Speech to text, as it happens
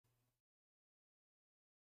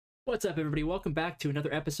What's up, everybody? Welcome back to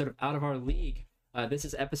another episode of Out of Our League. This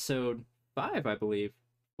is episode 5, I believe.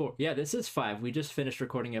 4. Yeah, this is 5. We just finished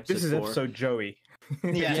recording episode 4. This is episode Joey.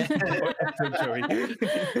 Yeah. Episode Joey.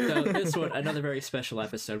 So this one, another very special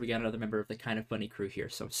episode. We got another member of the Kind of Funny crew here,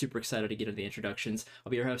 so I'm super excited to get into the introductions.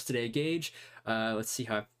 I'll be your host today, Gage. Let's see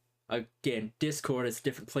how... Again, Discord is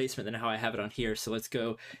different placement than how I have it on here, so let's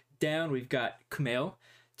go down. We've got Kumail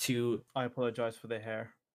to... I apologize for the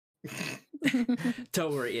hair.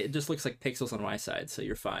 Don't worry, it just looks like pixels on my side, so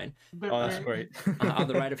you're fine. Oh, that's great. On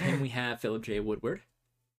the right of him, we have Philip J. Woodward.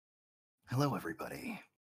 Hello, everybody.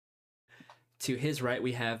 To his right,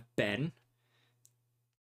 we have Ben.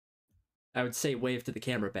 I would say wave to the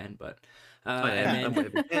camera, Ben, but... and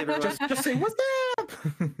then, just say, what's up?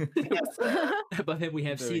 above him, we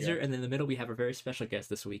have There we Caesar, go. and then in the middle, we have a very special guest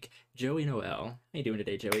this week, Joey Noel. How you doing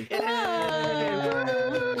today, Joey?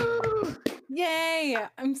 Yay!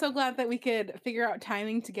 I'm so glad that we could figure out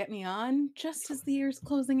timing to get me on just as the year's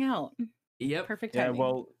closing out. Yep. Perfect Yeah, timing.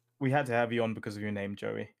 well, we had to have you on because of your name,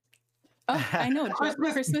 Joey. Oh, I know. Just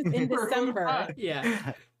Christmas in December.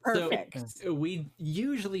 Yeah. Perfect. So we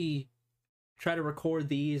usually try to record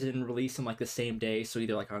these and release them like the same day, so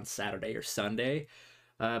either like on Saturday or Sunday.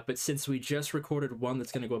 But since we just recorded one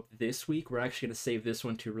that's going to go up this week, we're actually going to save this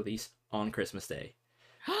one to release on Christmas Day.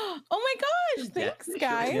 Oh my gosh! Thanks,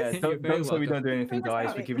 guys. Yeah, You're don't very say we welcome. don't do anything,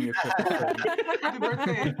 guys. We're giving you a Christmas present. Happy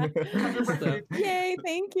birthday. Happy birthday. Yay!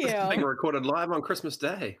 Thank Being you. recorded live on Christmas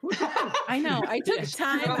Day. I know. I took Yes.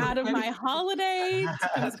 time out of my holiday to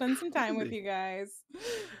come spend some time with you guys.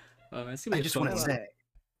 It's gonna be I a just fun want to one. say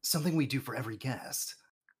something we do for every guest.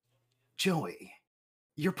 Joey,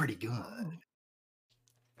 you're pretty good.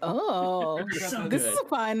 Oh, So this good. is a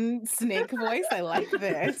fun snake voice. I like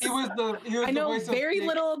this. He was the I know voice of very Snake.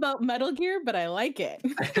 little about Metal Gear, but I like it.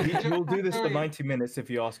 He'll do this for Joey. 90 minutes if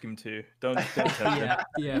you ask him to. Don't tell him.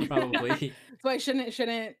 Yeah, probably. So I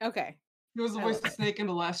shouldn't. Okay. He was the I voice love of it. Snake in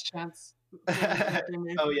The Last Chance.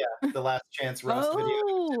 Oh yeah, the Last Chance Rust video.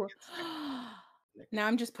 Oh. Now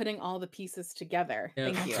I'm just putting all the pieces together.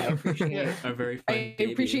 Yeah. Thank you. I appreciate it. A very fun I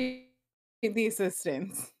debut. appreciate the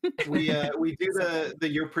assistance. We do the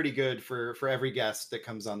you're pretty good for every guest that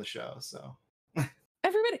comes on the show. So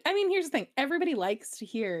Everybody, I mean, here's the thing. Everybody likes to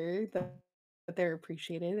hear that they're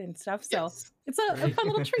appreciated and stuff. So yes, it's a fun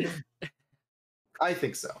little treat. I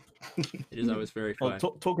think so. It is always very fun.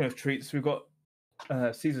 Well, talking of treats, we've got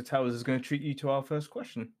Caesar Towers is going to treat you to our first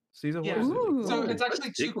question. Caesar, what Yeah. is it? Ooh. So it's actually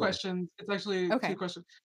That's a two big one. questions. It's actually Okay. two questions.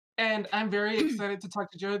 And I'm very excited to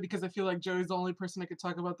talk to Joey because I feel like Joey's the only person I could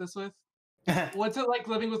talk about this with. What's it like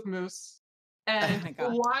living with Moose? And my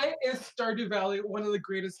God. why is Stardew Valley one of the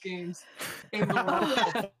greatest games in the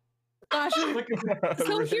world? Gosh.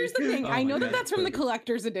 So here's the thing. Oh I my know that God. that's from the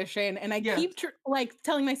collector's edition, and I Yeah. keep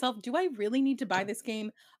telling myself, do I really need to buy this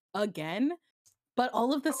game again? But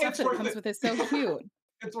all of the stuff It's that it worth comes it. with is so cute.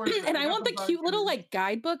 It's worth it. And I got want the bug cute little and- like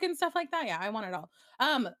guidebook and stuff like that. Yeah, I want it all.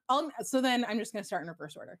 So then I'm just gonna start in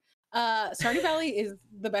reverse order. Stardew Valley is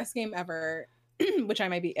the best game ever, which I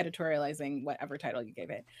might be editorializing whatever title you gave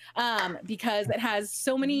it. Because it has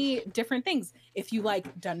so many different things. If you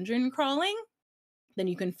like dungeon crawling, then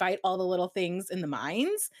you can fight all the little things in the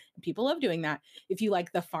mines. People love doing that. If you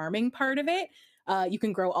like the farming part of it, you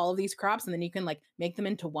can grow all of these crops and then you can like make them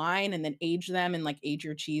into wine and then age them and like age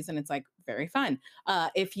your cheese, and it's like very fun.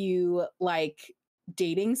 If you like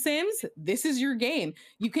dating sims, this is your game.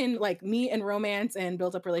 You can like meet and romance and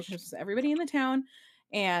build up relationships with everybody in the town,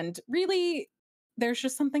 and really there's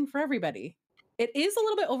just something for everybody. It is a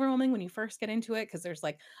little bit overwhelming when you first get into it because there's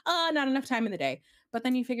like not enough time in the day, but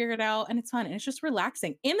then you figure it out and it's fun and it's just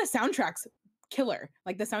relaxing, and the soundtrack's killer.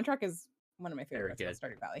 Like the soundtrack is one of my Very favorites about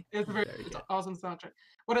Stardew Valley. It's a Very it's good. an awesome soundtrack.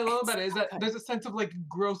 What I love about it is that Okay. there's a sense of like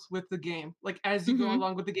growth with the game. Like as you go Mhm.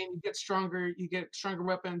 along with the game, you get stronger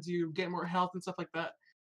weapons, you get more health and stuff like that.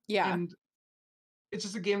 Yeah. And it's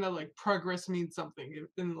just a game that like progress means something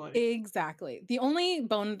in like Exactly. The only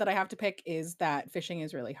bone that I have to pick is that fishing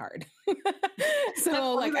is really hard. So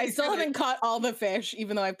funny like that I you still said it. haven't caught all the fish,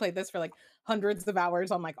 even though I've played this for like hundreds of hours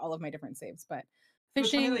on like all of my different saves. But it's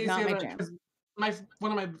funny fishing, that you not say my that, jam. 'cause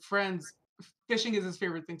one of my friends, fishing is his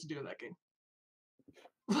favorite thing to do in that game.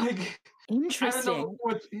 Like I don't Interesting. know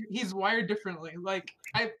what he's wired differently. Like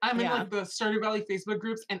I'm in Yeah. like the Stardew Valley Facebook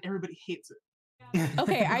groups and everybody hates it.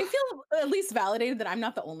 Okay, I feel at least validated that I'm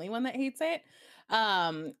not the only one that hates it.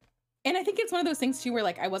 And I think it's one of those things too where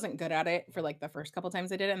like I wasn't good at it for like the first couple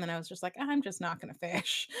times I did it, and then I was just like, I'm just not gonna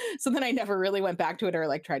fish. So then I never really went back to it or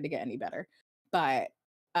like tried to get any better. But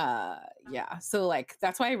Yeah, so like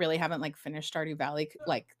that's why I really haven't like finished Stardew Valley,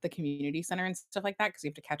 like the community center and stuff like that, because you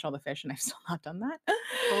have to catch all the fish and I've still not done that.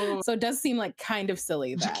 Oh. So it does seem like kind of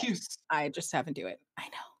silly that Jacuse. I just haven't do it. I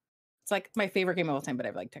know. It's like my favorite game of all time, but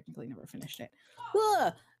I've like technically never finished it.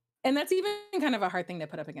 Ugh. And that's even kind of a hard thing to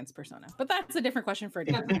put up against Persona. But that's a different question for a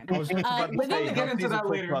different I was time. just about to we're say, gonna get how into Caesar that talked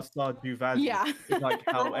later. about Stardew Valley. Yeah. It's like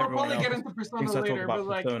how We'll everyone probably get else into Persona thinks I talk later, but about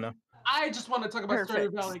like Persona. I just want to talk about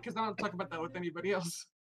Perfect. Stardew Valley because I don't talk about that with anybody else.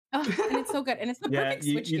 Oh, and it's so good. And it's the Yeah, perfect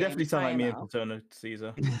you Switch definitely game, sound like me in IMO. Persona,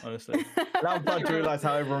 Caesar, honestly. Now I'm starting to realize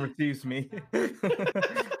how everyone receives me.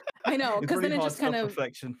 I know, It's because really then it hard just kind of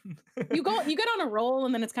self-reflection. you get on a roll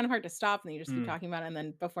and then it's kind of hard to stop and you just keep Mm. talking about it and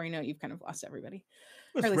then before you know it, you've kind of lost everybody.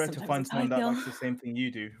 It's Or at least rare to sometimes find that's how I someone that feel. likes the same thing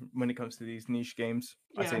you do when it comes to these niche games.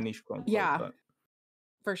 I say Yeah. niche, quote unquote, Yeah. but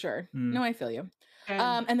For sure. Mm. No, I feel you.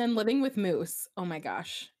 And And then Living with Moose. Oh my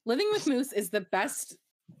gosh. Living with Moose is the best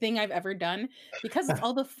thing I've ever done because it's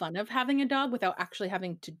all the fun of having a dog without actually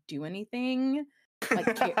having to do anything.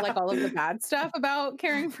 Like all of the bad stuff about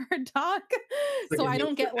caring for a dog. like So a I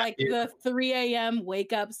don't nature get like nephew. the 3 a.m.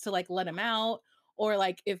 wake ups to like let him out, or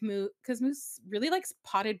like if Moose, because Moose really likes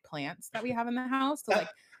potted plants that we have in the house. So like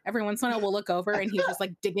every once in a while we'll look over and he's just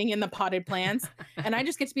like digging in the potted plants. And I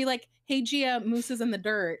just get to be like, hey Gia, Moose is in the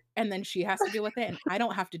dirt, and then she has to deal with it and I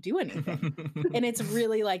don't have to do anything. And it's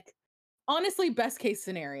really like honestly best case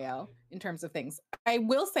scenario in terms of things. I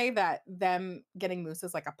will say that them getting Moose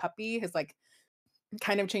as like a puppy has like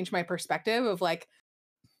kind of changed my perspective of like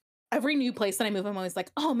every new place that I move, I'm always like,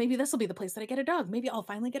 oh, maybe this will be the place that I get a dog. Maybe I'll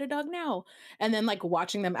finally get a dog now. And then like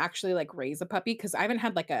watching them actually like raise a puppy, because I haven't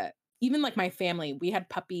had like even like my family, we had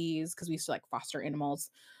puppies because we used to like foster animals.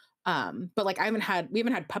 But like we haven't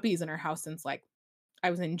had puppies in our house since like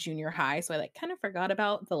I was in junior high. So I like kind of forgot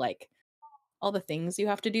about the like all the things you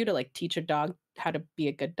have to do to like teach a dog how to be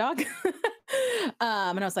a good dog.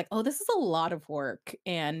 And I was like, oh, this is a lot of work.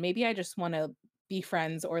 And maybe I just want to be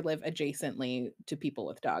friends or live adjacently to people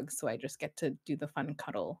with dogs. So I just get to do the fun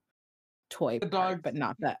cuddle toy The part, dog- but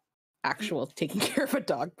not the actual taking care of a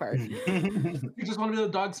dog part. you just want to be the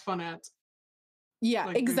dog's fun at. Yeah,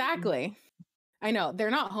 Like, exactly. I know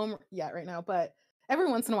they're not home yet right now, but every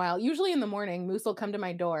once in a while, usually in the morning, Moose will come to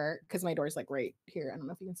my door because my door's like right here. I don't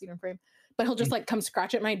know if you can see it in frame, but he'll just like come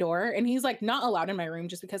scratch at my door, and he's like not allowed in my room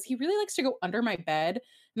just because he really likes to go under my bed.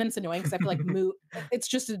 And then it's annoying because I feel like it's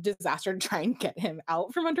just a disaster to try and get him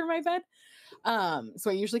out from under my bed. So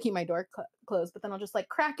I usually keep my door closed, but then I'll just like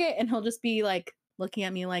crack it, and he'll just be like looking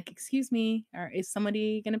at me like, excuse me, or is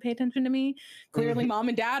somebody gonna pay attention to me? Clearly mom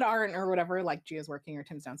and dad aren't, or whatever, like Gia's working or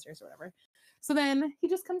Tim's downstairs or whatever. So then he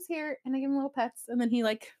just comes here and I give him little pets, and then he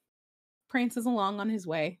like prances along on his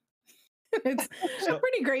way. It's a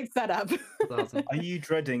pretty great setup. That's awesome. Are you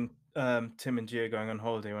dreading Tim and Gia going on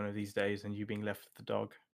holiday one of these days and you being left with the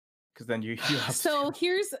dog? Because then you have So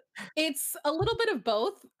it's a little bit of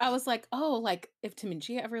both. I was like, oh, like if Tim and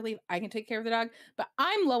Gia ever leave, I can take care of the dog, but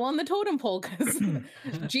I'm low on the totem pole because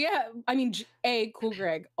Cool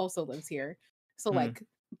Greg also lives here. So like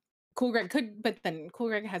Cool Greg could, but then Cool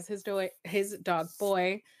Greg has his dog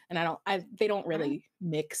Boy, and they don't really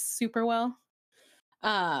mix super well.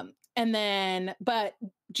 And then, but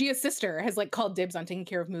Gia's sister has like called dibs on taking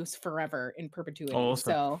care of Moose forever in perpetuity.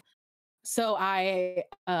 Awesome. So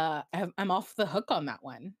I'm off the hook on that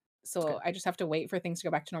one. So I just have to wait for things to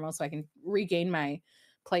go back to normal so I can regain my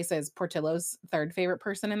place as Portillo's third favorite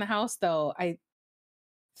person in the house. Though I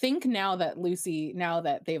think now that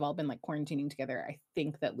they've all been like quarantining together, I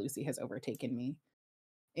think that Lucy has overtaken me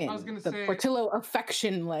in I was gonna the say- Portillo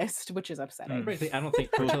affection list, which is upsetting. I don't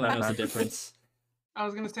think Portillo knows the difference. I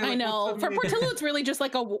was gonna say. I like, know. with For some- Portillo, it's really just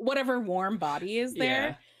like a whatever warm body is there.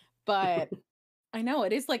 Yeah. But I know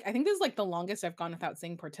it is like, I think this is like the longest I've gone without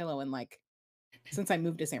seeing Portillo in like since I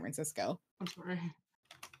moved to San Francisco. I'm sorry.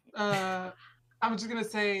 I was just gonna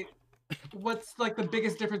say, what's like the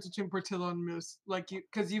biggest difference between Portillo and Moose? Like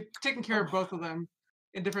because you've taken care of both of them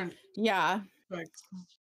in different Yeah. aspects.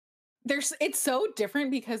 It's so different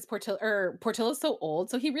because Portillo's so old.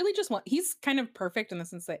 So he really he's kind of perfect in the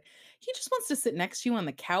sense that he just wants to sit next to you on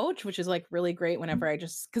the couch, which is like really great whenever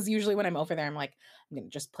because usually when I'm over there, I'm like, I'm going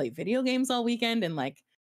to just play video games all weekend and like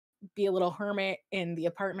be a little hermit in the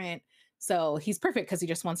apartment. So he's perfect because he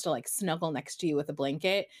just wants to like snuggle next to you with a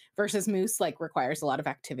blanket, versus Moose like requires a lot of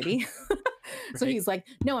activity. So Right. he's like,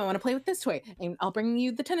 no, I want to play with this toy and I'll bring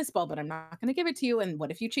you the tennis ball, but I'm not going to give it to you. And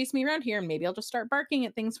what if you chase me around here and maybe I'll just start barking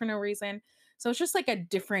at things for no reason. So it's just like a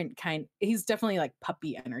different kind. He's definitely like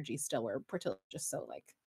puppy energy still, where Portillo's just so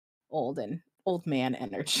like old man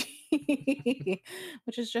energy,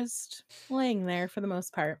 which is just laying there for the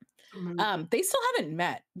most part. They still haven't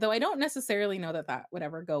met, though I don't necessarily know that that would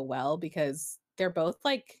ever go well because they're both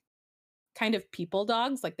like kind of people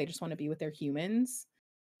dogs. Like they just want to be with their humans.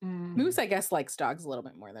 Moose, I guess, likes dogs a little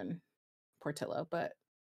bit more than Portillo, but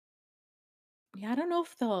yeah, I don't know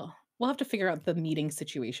if we'll have to figure out the meeting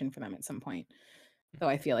situation for them at some point. Though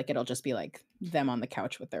I feel like it'll just be like them on the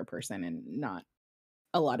couch with their person and not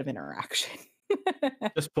a lot of interaction.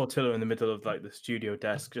 Just Portillo in the middle of like the studio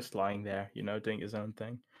desk, just lying there, doing his own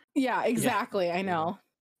thing. Yeah, exactly. I know.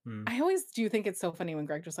 Hmm. I always do think it's so funny when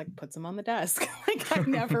Greg just like puts him on the desk. Like I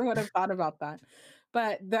never would have thought about that.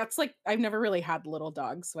 But that's like I've never really had little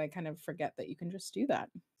dogs, so I kind of forget that you can just do that.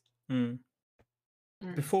 Hmm.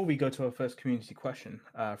 Before we go to our first community question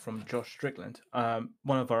from Josh Strickland,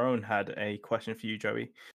 one of our own had a question for you,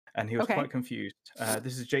 Joey, and he was Okay. quite confused.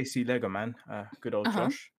 This is JC Lego Man, good old Uh-huh.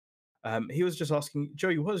 Josh. He was just asking,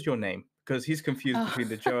 Joey, what is your name? Because he's confused between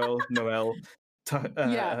the Joel, Noel,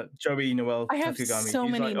 Yeah. Joey, Noel, I have Takagami. so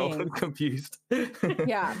He's many like, names. confused.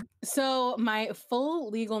 Yeah. So my full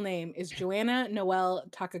legal name is Joanna Noel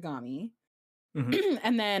Takagami. Mhm.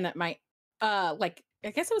 And then my like I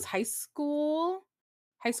guess it was high school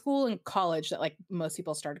and college that like most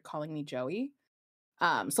people started calling me Joey.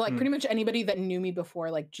 So like Mm. pretty much anybody that knew me before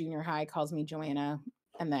like junior high calls me Joanna,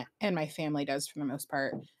 and my family does for the most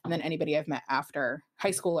part. And then anybody I've met after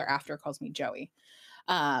high school or after calls me Joey.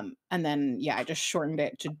 And then yeah, I just shortened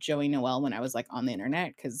it to Joey Noel when I was like on the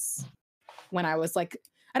internet because when I was like,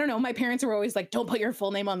 I don't know, my parents were always like, don't put your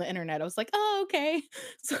full name on the internet. I was like, oh, okay.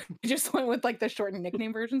 So I just went with like the shortened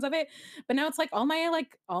nickname versions of it. But now it's like all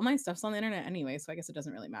my stuff's on the internet anyway. So I guess it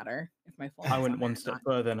doesn't really matter if my full I name's went on there one or step not.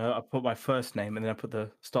 further and I put my first name and then I put the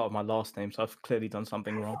start of my last name. So I've clearly done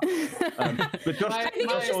something wrong. But Josh, I think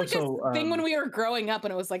it was Josh just like also, a thing when we were growing up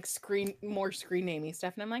and it was like more screen namey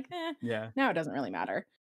stuff. And I'm like, yeah. now it doesn't really matter.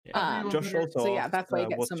 Josh also So yeah, asked, that's why you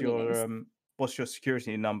get so many names. what's your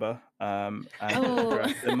security number? And Oh.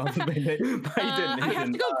 address and month of birthday. But he didn't. I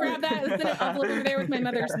have to go grab that. It's in an envelope over there with my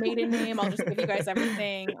mother's maiden name. I'll just give you guys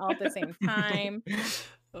everything all at the same time.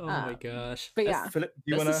 Oh my gosh. But That's- yeah. Philip, do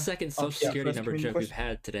you That's the want second ask social the security first number community joke we've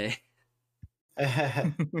had today.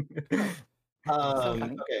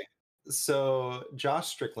 funny. Okay. So Josh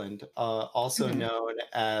Strickland, also Mhm. known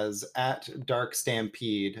as at Dark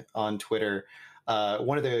Stampede on Twitter,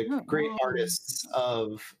 one of the Oh. great artists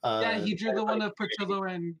of Yeah, he drew the one Firefight of Portillo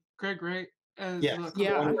and Greg, right? As Yeah, the the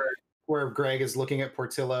Yeah. one where Greg is looking at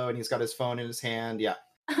Portillo and he's got his phone in his hand. Yeah,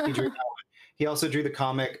 he drew that one. He also drew the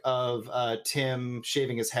comic of Tim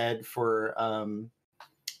shaving his head for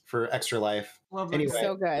Extra Life. Love that Anyway, guy.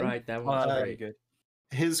 So good. Right, that one's very great. good.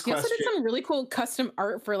 his He also question. did some really cool custom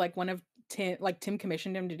art for like one of Tim. Like Tim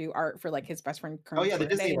commissioned him to do art for like his best friend. Oh yeah, the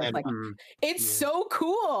birthday, and it's, Disneyland like, one. it's Yeah. so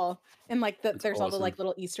cool, and like That's there's all the awesome. like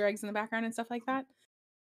little Easter eggs in the background and stuff like that.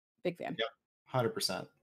 Big fan. Yep.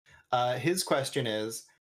 100%. His question is,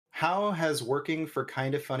 how has working for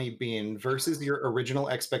Kinda Funny been versus your original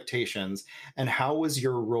expectations, and how was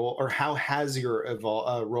your role, or how has your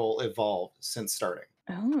role evolved since starting?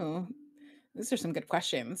 Oh, these are some good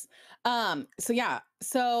questions. So yeah,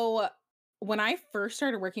 so when I first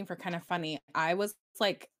started working for Kind of Funny, I was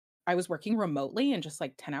working remotely and just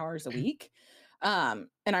like 10 hours a week. And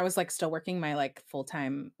I was like still working my like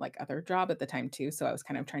full-time like other job at the time too. So I was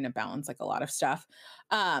kind of trying to balance like a lot of stuff.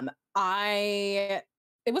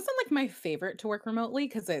 It wasn't like my favorite to work remotely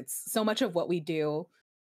because it's so much of what we do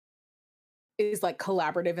is like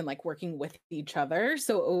collaborative and like working with each other.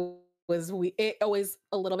 So it always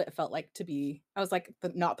a little bit felt like I was like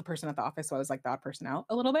not the person at the office, so I was like the odd person out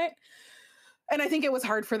a little bit. And I think it was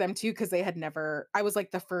hard for them too because I was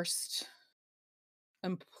like the first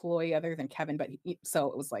employee other than Kevin, but so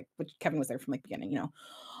it was like, which Kevin was there from like the beginning,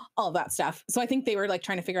 all of that stuff. So I think they were like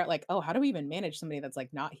trying to figure out like, oh, how do we even manage somebody that's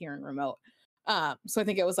like not here and remote? So I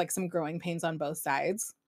think it was like some growing pains on both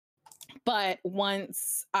sides. But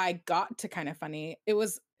once I got to Kind of Funny,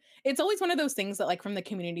 it's always one of those things that like from the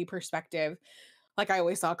community perspective, like I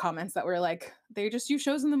always saw comments that were like, they just do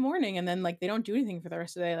shows in the morning and then like they don't do anything for the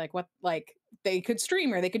rest of the day. Like what, like they could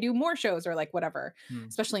stream or they could do more shows or like whatever,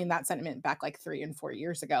 especially in that sentiment back like 3 and 4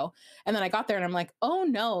 years ago. And then I got there and I'm like, oh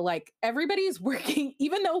no, like everybody's working,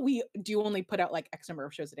 even though we do only put out like X number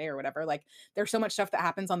of shows a day or whatever, like there's so much stuff that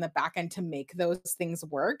happens on the back end to make those things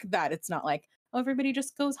work that it's not like, oh, everybody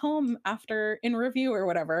just goes home after in review or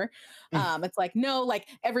whatever. It's like, no, like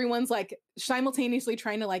everyone's like simultaneously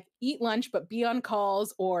trying to like eat lunch, but be on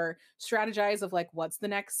calls or strategize of like, what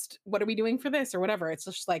are we doing for this or whatever. It's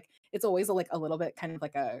just like, it's always like a little bit kind of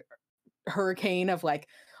like a hurricane of like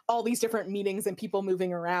all these different meetings and people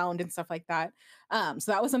moving around and stuff like that.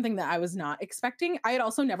 So that was something that I was not expecting. I had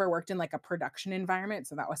also never worked in like a production environment,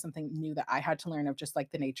 so that was something new that I had to learn, of just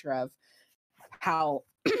like the nature of how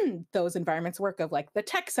those environments work, of like the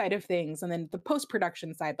tech side of things, and then the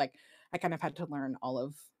post-production side. Like I kind of had to learn all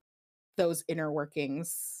of those inner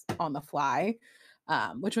workings on the fly,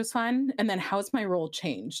 which was fun. And then how's my role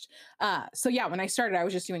changed? So yeah, when I started, I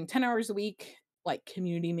was just doing 10 hours a week, like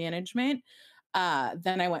community management.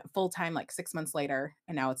 Then I went full-time like 6 months later,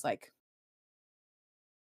 and now it's like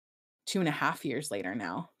 2.5 years later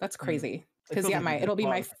now. That's crazy. Because yeah, it'll be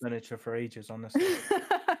my furniture for ages, honestly.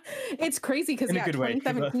 It's crazy because In a yeah, good way,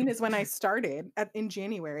 2017 is when I started in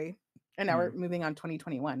January, and now we're moving on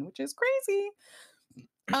 2021, which is crazy.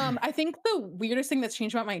 I think the weirdest thing that's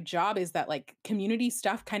changed about my job is that like community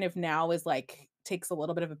stuff kind of now is like takes a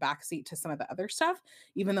little bit of a backseat to some of the other stuff,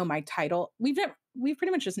 even though my title, we've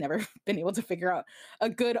pretty much just never been able to figure out a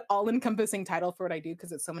good all-encompassing title for what I do,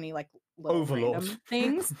 because it's so many like little random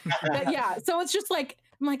things. Yeah, so it's just like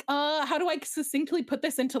I'm like, how do I succinctly put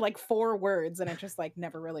this into like 4 words? And it just like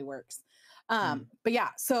never really works. But yeah,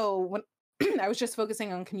 so when I was just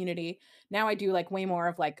focusing on community, now I do like way more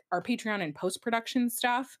of like our Patreon and post-production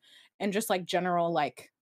stuff, and just like general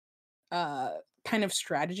like kind of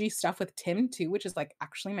strategy stuff with Tim too, which is like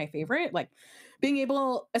actually my favorite. Like being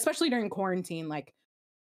able, especially during quarantine, like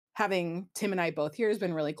having Tim and I both here has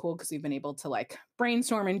been really cool, because we've been able to like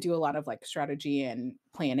brainstorm and do a lot of like strategy and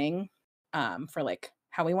planning for like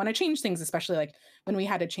how we want to change things, especially like when we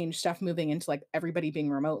had to change stuff moving into like everybody being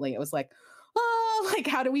remotely. It was like, oh, like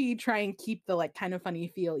how do we try and keep the like kind of funny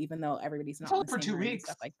feel, even though everybody's not in the for same 2 room and weeks.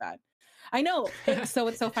 stuff like that. I know. It's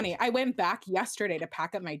so funny. I went back yesterday to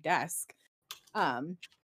pack up my desk,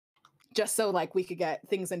 just so like we could get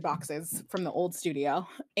things in boxes from the old studio.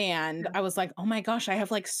 And I was like, oh my gosh, I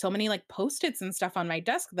have like so many like Post-its and stuff on my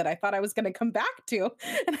desk that I thought I was going to come back to,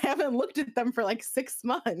 and I haven't looked at them for like 6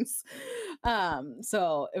 months.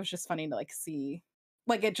 So it was just funny to like see,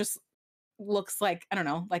 like it just looks like, I don't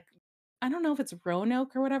know, like I don't know if it's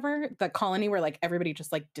Roanoke or whatever, the colony where like everybody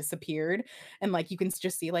just like disappeared, and like you can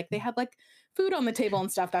just see like they had like food on the table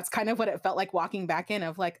and stuff. That's kind of what it felt like walking back in,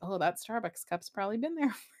 of like, oh, that Starbucks cup's probably been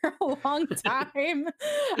there for a long time.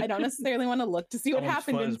 I don't necessarily want to look to see what Someone's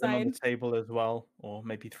happened foot has been on inside. the table as well, or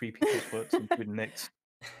maybe 3 people's foots, including Nick's.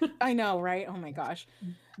 I know, right? Oh my gosh.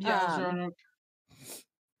 Yeah, Roanoke.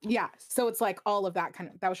 Yeah, so it's like all of that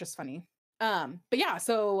that was just funny. But yeah,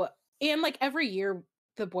 so, and like every year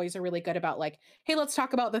the boys are really good about like, hey, let's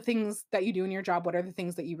talk about the things that you do in your job. What are the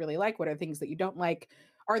things that you really like? What are the things that you don't like?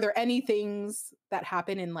 Are there any things that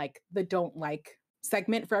happen in like the don't like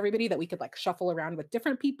segment for everybody that we could like shuffle around with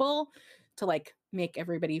different people to like make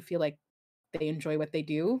everybody feel like they enjoy what they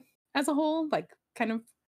do as a whole, like kind of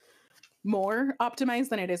more optimized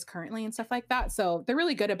than it is currently and stuff like that. So they're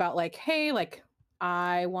really good about like, hey, like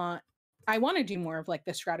I want to do more of like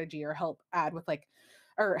the strategy, or help add with like,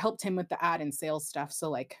 or helped him with the ad and sales stuff. So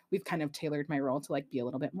like we've kind of tailored my role to like be a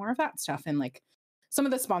little bit more of that stuff, and like some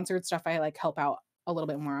of the sponsored stuff I like help out a little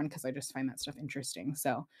bit more on, because I just find that stuff interesting.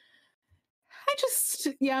 So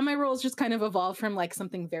my roles just kind of evolved from like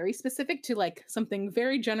something very specific to like something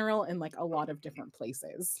very general in like a lot of different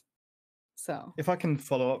places. So if I can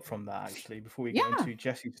follow up from that, actually, before we go into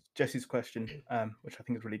Jesse's question, which I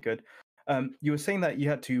think is really good. You were saying that you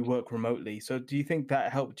had to work remotely. So do you think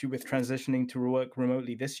that helped you with transitioning to work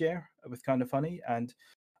remotely this year with Kind of Funny? And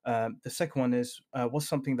the second one is, what's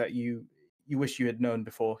something that you wish you had known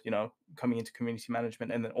before, coming into community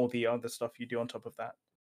management, and then all the other stuff you do on top of that?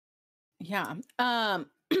 Yeah.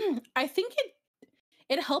 I think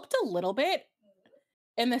it helped a little bit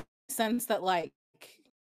in the sense that like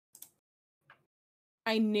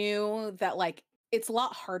I knew that like it's a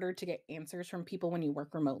lot harder to get answers from people when you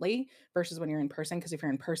work remotely versus when you're in person. Because if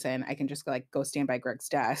you're in person, I can just go stand by Greg's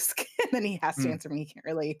desk, and then he has to answer me. He can't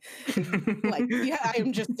really like, yeah,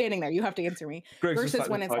 I'm just standing there. You have to answer me. Greg's versus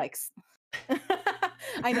when it's like,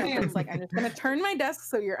 I know, it's like I'm just gonna turn my desk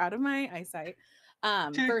so you're out of my eyesight.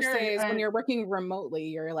 Versus when you're working remotely,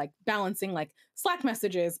 you're like balancing like Slack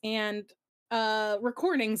messages and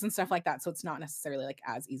recordings and stuff like that. So it's not necessarily like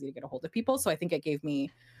as easy to get a hold of people. So I think it gave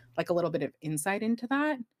me like a little bit of insight into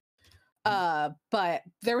that. But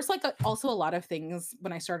there was like also a lot of things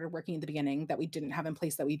when I started working at the beginning that we didn't have in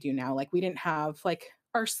place that we do now. Like we didn't have like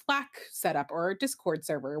our Slack setup or our Discord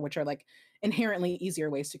server, which are like inherently easier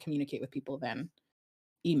ways to communicate with people than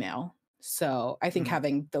email. So I think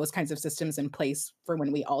having those kinds of systems in place for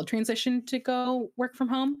when we all transitioned to go work from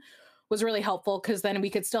home was really helpful, because then we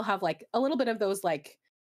could still have like a little bit of those like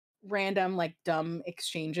random like dumb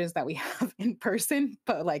exchanges that we have in person,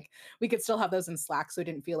 but like we could still have those in Slack, so it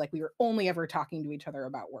didn't feel like we were only ever talking to each other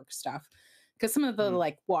about work stuff. Because some of the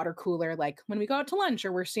like water cooler, like when we go out to lunch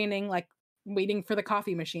or we're standing like waiting for the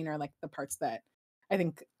coffee machine, are like the parts that I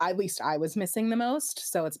think at least I was missing the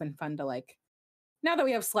most. So it's been fun to like, now that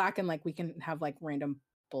we have Slack and like we can have like random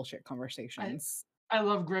bullshit conversations. I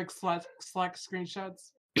love Greg's Slack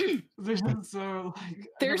screenshots. They're just so like,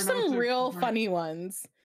 there's some real funny ones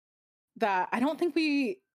that I don't think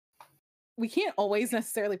we can't always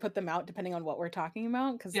necessarily put them out depending on what we're talking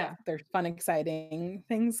about, because there's fun, exciting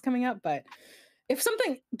things coming up. But if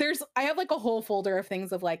something, I have like a whole folder of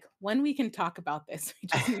things of like, when we can talk about this, we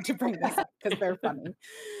just need to bring this up because they're funny.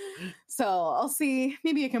 So I'll see,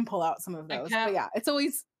 maybe I can pull out some of those. But yeah, it's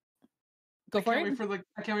always I can't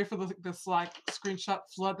wait for the Slack screenshot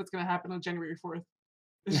flood that's gonna happen on January 4th.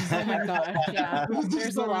 Oh my god, yeah.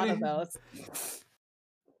 There's a lot of those.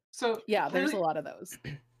 So yeah, there's a lot of those.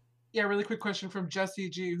 Yeah, really quick question from Jessie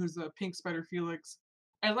G, who's a Pink Spider Felix.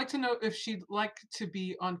 I'd like to know if she'd like to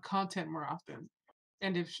be on content more often,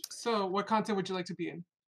 and if so, what content would you like to be in,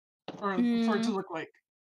 or for it to look like?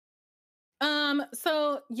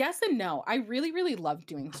 So yes and no. I really, really love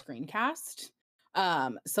doing screencast.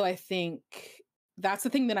 So I think that's the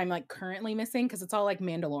thing that I'm like currently missing, because it's all like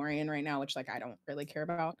Mandalorian right now, which like I don't really care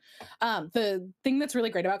about. The thing that's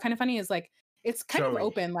really great about Kind of Funny is like it's kind of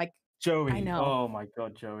open, like Joey. I know. Oh my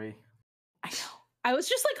god, Joey. I know. I was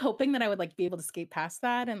just like hoping that I would like be able to skate past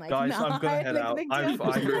that and like guys, I'm gonna head out. I can't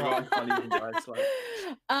even guys. Like...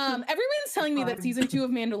 everyone's telling me that season 2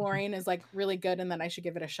 of Mandalorian is like really good and that I should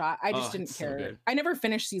give it a shot. I just didn't care. So I never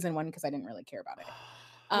finished season 1 because I didn't really care about it.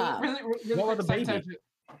 Really what about the baby?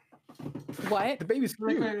 What? The baby's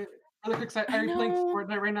cute. Really quick, are you playing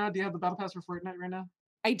Fortnite right now? Do you have the battle pass for Fortnite right now?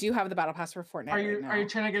 I do have the battle pass for Fortnite. Are you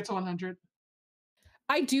trying to get to 100?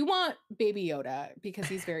 I do want Baby Yoda because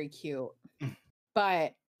he's very cute.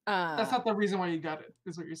 But that's not the reason why you got it,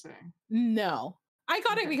 is what you're saying. No. I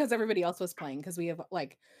got it because everybody else was playing, because we have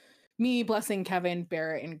like me, Blessing, Kevin,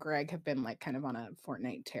 Barrett, and Greg have been like kind of on a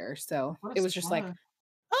Fortnite tear. So it was just like,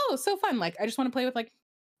 oh, so fun. Like I just want to play with like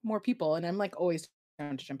more people, and I'm like always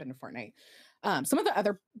down to jump into Fortnite. Some of the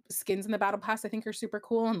other skins in the battle pass I think are super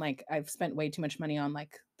cool, and like I've spent way too much money on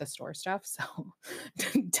like the store stuff, so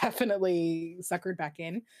definitely suckered back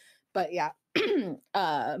in. But yeah,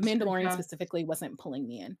 Mandalorian specifically wasn't pulling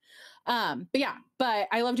me in. But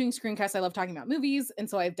I love doing screencasts. I love talking about movies, and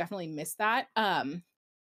so I've definitely missed that.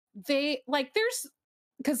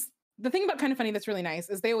 Because the thing about Kind of Funny that's really nice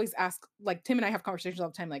is they always ask, like Tim and I have conversations all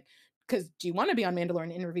the time, like, because do you want to be on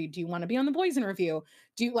Mandalorian in review? Do you want to be on The Boys in review?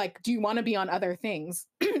 Do you want to be on other things?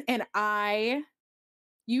 And I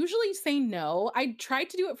usually say no. I tried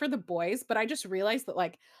to do it for The Boys, but I just realized that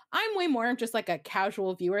like I'm way more of just like a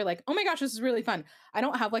casual viewer, like, oh my gosh, this is really fun. I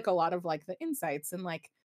don't have like a lot of like the insights and like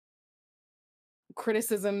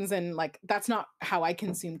criticisms, and like that's not how I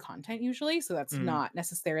consume content usually. So that's not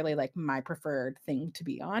necessarily like my preferred thing to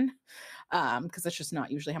be on. Because that's just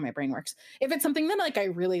not usually how my brain works. If it's something that like I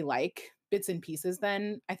really like bits and pieces,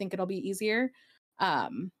 then I think it'll be easier.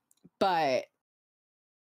 But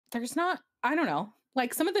there's not, I don't know,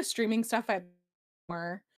 like some of the streaming stuff that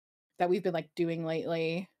we've been like doing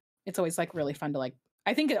lately, it's always like really fun to like,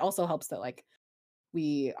 I think it also helps that like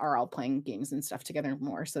we are all playing games and stuff together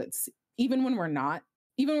more. So it's even when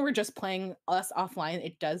we're just playing us offline,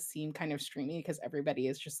 it does seem kind of streamy because everybody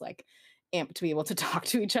is just like amped to be able to talk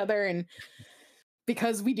to each other. And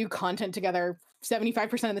because we do content together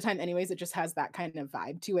 75% of the time anyways, it just has that kind of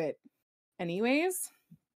vibe to it anyways.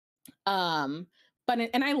 And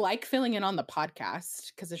I like filling in on the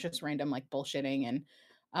podcast because it's just random like bullshitting,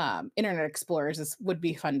 and Internet Explorers would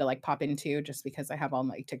be fun to like pop into just because I have all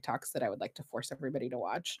my TikToks that I would like to force everybody to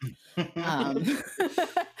watch.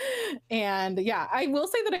 And yeah, I will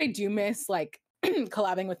say that I do miss like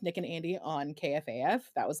collabing with Nick and Andy on KFAF.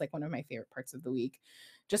 That was like one of my favorite parts of the week,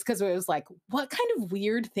 just because it was like, what kind of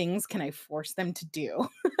weird things can I force them to do?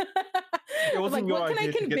 It wasn't like, your what can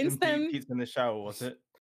idea I convince to get them? Pizza in the shower, was it?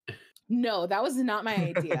 No, that was not my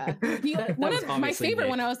idea. One of my favorite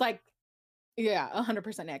one, I was like, yeah,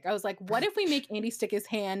 100% Nick. I was like, what if we make Andy stick his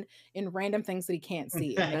hand in random things that he can't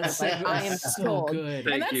see? And it was like, I am so good.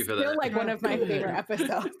 And that's still like one of my favorite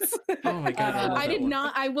episodes. Oh my god.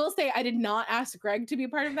 I will say I did not ask Greg to be a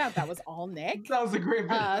part of that. That was all Nick. That was a great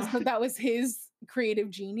so that was his creative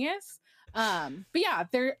genius. But yeah,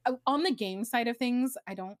 there on the game side of things,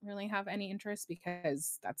 I don't really have any interest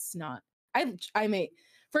because that's not I may,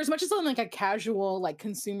 for as much as I'm like a casual like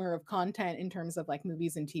consumer of content in terms of like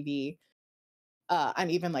movies and TV, I'm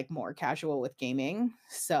even like more casual with gaming.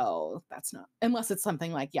 So that's not, unless it's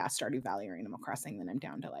something like, yeah, Stardew Valley or Animal Crossing, then I'm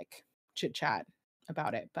down to like chit chat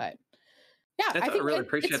about it. But yeah, That's I what I think really it's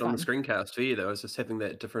appreciate on the fun. screencast for you, though, is just having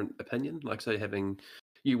that different opinion. Like, so having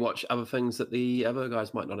you watch other things that the other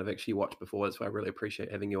guys might not have actually watched before. That's why I really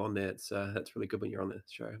appreciate having you on there. It's that's really good when you're on the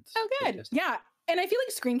show. It's Oh, good. fantastic. Yeah. And I feel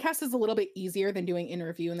like screencast is a little bit easier than doing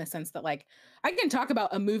interview in the sense that like I can talk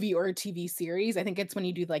about a movie or a TV series. I think it's when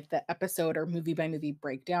you do like the episode or movie by movie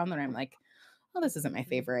breakdown that I'm like, oh, this isn't my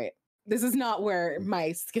favorite. This is not where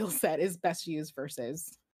my skill set is best used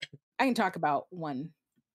versus I can talk about one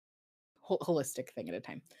holistic thing at a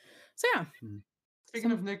time. So yeah. Speaking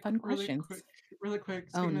Some of Nick, fun really questions. quick.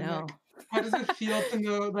 Oh Speaking of no. Nick, how does it feel to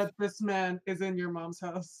know that this man is in your mom's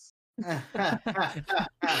house?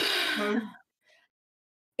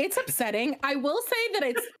 It's upsetting. I will say that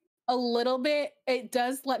it's a little bit, it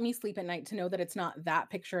does let me sleep at night to know that it's not that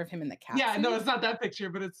picture of him in the cat. Yeah, no, suit. it's not that picture,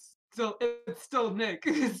 but it's still Nick.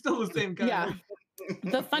 It's still the same guy. Yeah.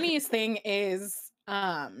 The funniest thing is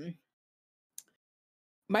my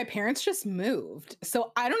parents just moved.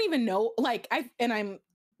 So I don't even know, like I'm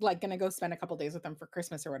like gonna go spend a couple days with them for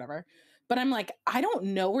Christmas or whatever. But I'm like, I don't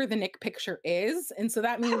know where the Nick picture is. And so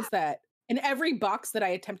that means that in every box that I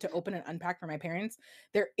attempt to open and unpack for my parents,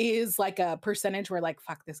 there is like a percentage where like,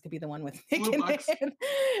 fuck, this could be the one with Nick Blue in box. it.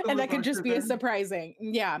 And that could box just right be a there. surprising.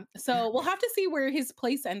 Yeah. So we'll have to see where his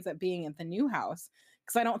place ends up being at the new house.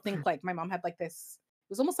 Cause I don't think like my mom had like this,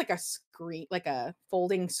 it was almost like a screen, like a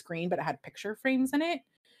folding screen, but it had picture frames in it.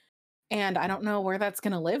 And I don't know where that's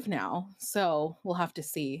going to live now. So we'll have to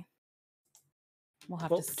see. We'll have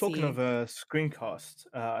to see. Talking of screencast,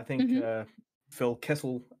 I think Phil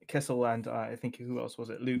Kessel and I think who else was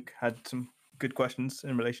it? Luke had some good questions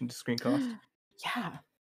in relation to screencast. Yeah.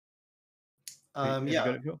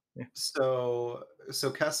 Yeah. So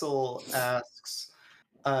Kessel asks,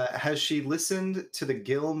 has she listened to the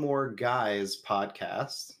Gilmore Guys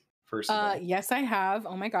podcast? First of all, yes, I have.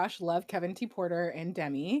 Oh my gosh, love Kevin T. Porter and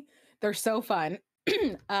Demi. They're so fun.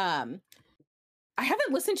 I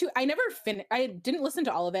haven't listened to. I never finished. I didn't listen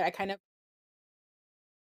to all of it. I kind of.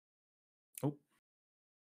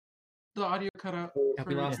 The audio cut out. Yeah,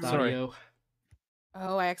 we lost Sorry. audio.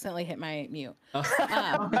 Oh, I accidentally hit my mute. Oh.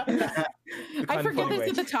 I forget this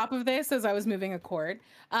at the top of this as I was moving a cord.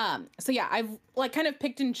 So yeah, I've like kind of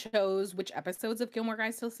picked and chose which episodes of Gilmore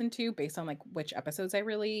Guys to listen to based on like which episodes I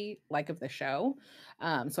really like of the show.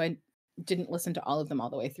 So I didn't listen to all of them all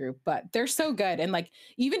the way through, but they're so good. And like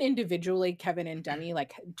even individually, Kevin and Demi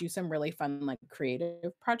like do some really fun like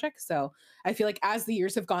creative projects. So I feel like as the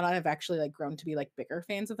years have gone on, I've actually like grown to be like bigger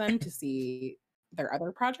fans of them to see their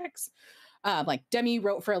other projects. Like Demi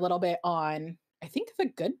wrote for a little bit on, I think, The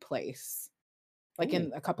Good Place, like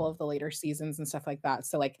in a couple of the later seasons and stuff like that.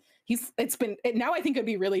 So like now I think it'd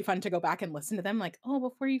be really fun to go back and listen to them like, oh,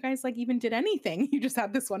 before you guys like even did anything, you just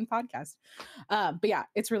had this one podcast. But yeah,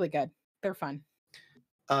 it's really good. They're fun.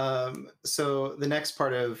 So the next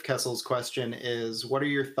part of Kessel's question is, what are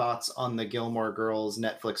your thoughts on the Gilmore Girls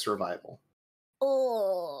Netflix revival?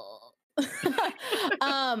 Oh,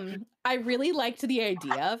 I really liked the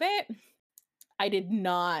idea of it. I did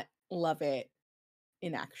not love it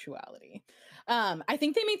in actuality. I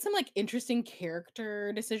think they made some like interesting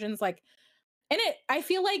character decisions, like, and I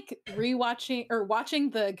feel like rewatching or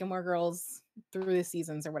watching the Gilmore Girls through the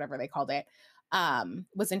seasons or whatever they called it,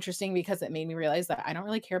 was interesting because it made me realize that I don't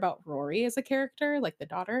really care about Rory as a character, like the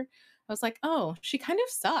daughter. I was like, oh, she kind of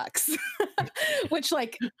sucks. Which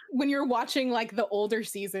like when you're watching like the older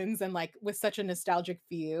seasons and like with such a nostalgic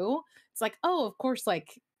view, it's like, oh, of course,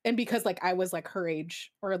 like, and because like I was like her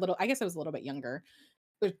age or I guess I was a little bit younger,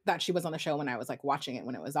 that she was on the show when I was like watching it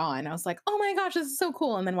when it was on. I was like, oh my gosh, this is so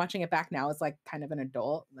cool. And then watching it back now as like kind of an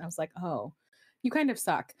adult, I was like, oh, you kind of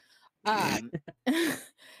suck. And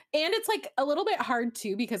it's like a little bit hard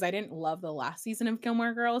too because I didn't love the last season of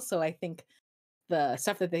Gilmore Girls. So I think the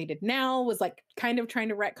stuff that they did now was like kind of trying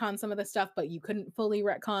to retcon some of the stuff, but you couldn't fully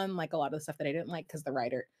retcon like a lot of the stuff that I didn't like because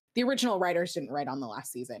the original writers didn't write on the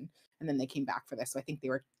last season, and then they came back for this. So I think they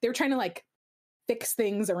were trying to like fix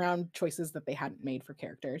things around choices that they hadn't made for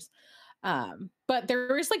characters. But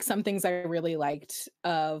there is like some things I really liked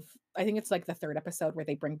of, I think it's like the third episode where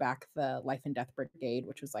they bring back the Life and Death Brigade,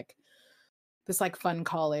 which was like this like fun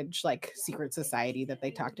college, like secret society that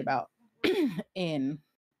they talked about in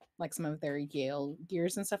like some of their Yale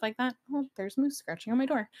years and stuff like that. Oh, there's Moose scratching on my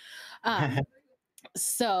door.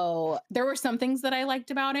 So there were some things that I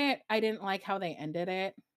liked about it. I didn't like how they ended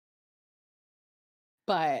it,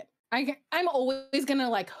 but I'm always gonna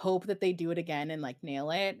like hope that they do it again and like nail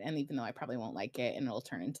it. And even though I probably won't like it, and it'll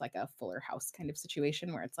turn into like a Fuller House kind of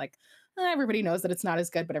situation where it's like everybody knows that it's not as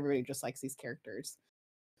good, but everybody just likes these characters.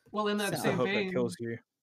 Well, in that So- I same hope it vein, kills you.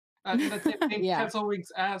 that same vein, Yeah. Cancel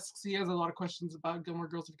Weeks asks. He has a lot of questions about Gilmore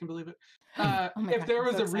Girls, if you can believe it. Oh my If God, there I'm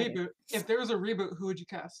was so a excited. reboot, who would you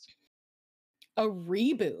cast? A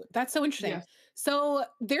reboot. That's so interesting. Yes. So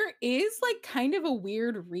there is like kind of a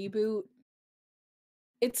weird reboot.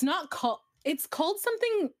 It's called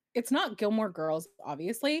something. It's not Gilmore Girls,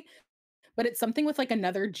 obviously, but it's something with like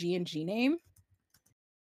another G and G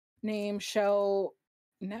name show.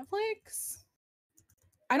 Netflix.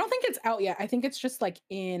 I don't think it's out yet. I think it's just like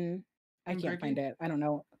in. I In can't find Frankie? it. I don't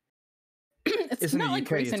know. It's It's in not the like UK.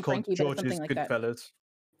 Grace It's and called Frankie, but it's George's something like that.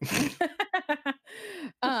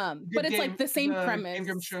 Goodfellas. But it's like the same Game premise.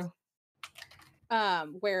 Grumps show.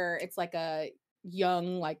 Where it's like a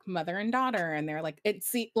young like mother and daughter, and they're like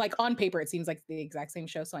like on paper it seems like the exact same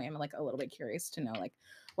show. So I am like a little bit curious to know like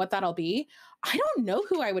what that'll be. I don't know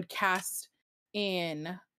who I would cast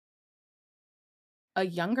in a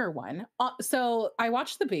younger one. So I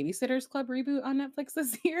watched the Babysitters Club reboot on Netflix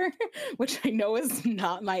this year, which I know is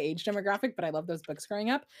not my age demographic, but I love those books growing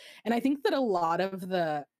up. And I think that a lot of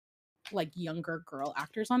the like younger girl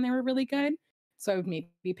actors on there were really good. So I would maybe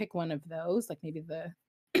pick one of those, like maybe the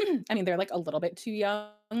I mean, they're like a little bit too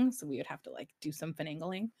young, so we would have to like do some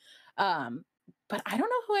finagling. But I don't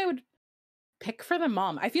know who I would pick for the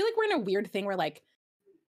mom. I feel like we're in a weird thing where like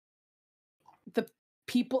the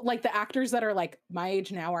people, like the actors that are like my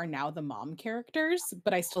age now are now the mom characters,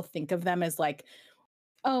 but I still think of them as like,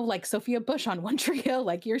 oh, like Sophia Bush on One Tree Hill,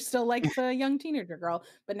 like you're still like the young teenager girl,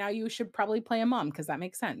 but now you should probably play a mom because that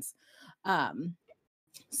makes sense.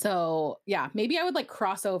 So yeah, maybe I would like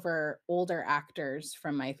cross over older actors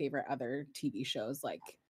from my favorite other TV shows, like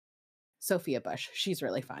Sophia Bush. She's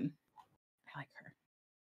really fun. I like her.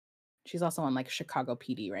 She's also on like Chicago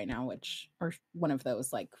PD right now, or one of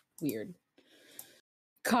those like weird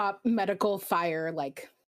cop medical fire like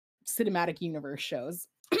cinematic universe shows.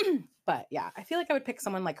 But yeah, I feel like I would pick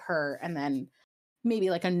someone like her and then maybe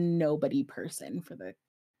like a nobody person for the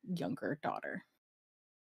younger daughter.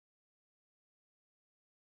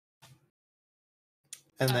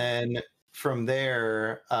 And then from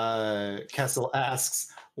there, Kessel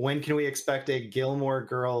asks, when can we expect a Gilmore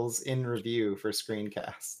Girls in review for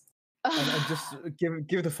screencast? And just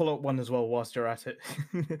give the follow-up one as well whilst you're at it.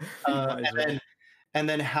 Might as well. And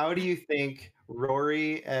then how do you think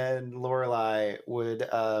Rory and Lorelai would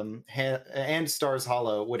and Stars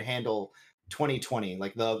Hollow would handle 2020,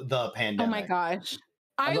 like the pandemic? Oh my gosh.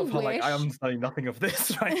 I I love how, wish like, I understand nothing of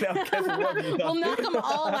this right now. Kessel, what have you we'll done? knock them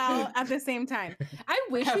all out at the same time. I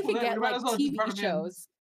wish we could We get might like as well just TV run 'em in. shows.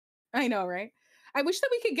 I know, right? I wish that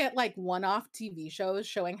we could get like one-off TV shows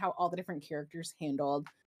showing how all the different characters handled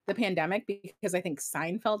the pandemic, because I think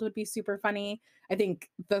Seinfeld would be super funny. I think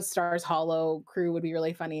the Stars Hollow crew would be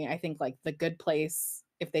really funny. I think like The Good Place,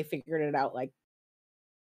 if they figured it out, like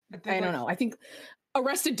I don't know. I think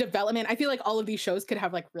Arrested Development. I feel like all of these shows could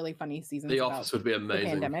have like really funny seasons. The about Office would be the amazing.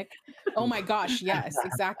 pandemic. Oh my gosh, yes,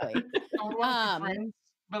 exactly. I would want to be friends,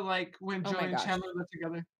 but like when oh my Joey and gosh. Chandler live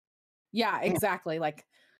together. Yeah, exactly. Like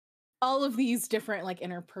all of these different like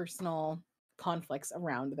interpersonal conflicts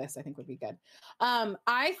around this, I think would be good.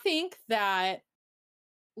 I think that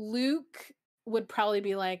Luke would probably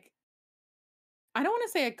be like, I don't want to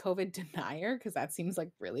say a COVID denier because that seems like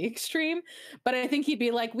really extreme, but I think he'd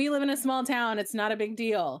be like, we live in a small town, it's not a big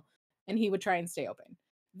deal. And he would try and stay open.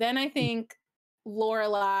 Then I think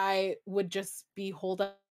Lorelai would just be holed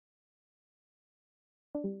up.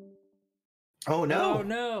 Oh no! Oh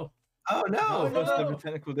no! Oh no! First ever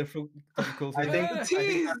technical difficulty. I think that's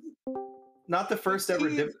not the first ever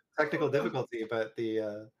Tease. technical difficulty, but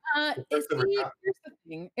the Here's first ever top. the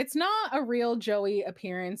thing. It's not a real Joey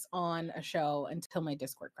appearance on a show until my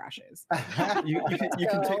Discord crashes. You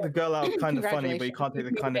can take the girl out kind of funny, but you can't take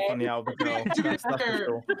the kind of funny out of the girl. That's for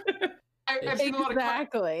sure. I've seen a lot of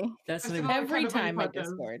Exactly. That's I've not seen even, a lot of Every kind of funny time my podcasts.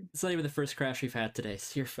 Discord. it's not even the first crash we've had today,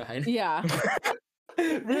 so you're fine. Yeah.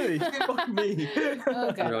 Really? Fuck me.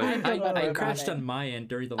 Oh, God. Really. I feel better I about crashed it. on my end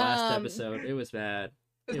during the last Um, episode. It was bad.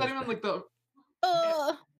 It's It not was even bad. like the.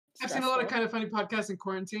 Ugh, I've seen a lot of stressful. kind of funny podcasts in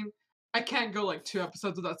quarantine. I can't go like 2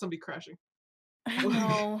 episodes without somebody crashing.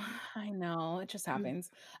 I know. It just happens.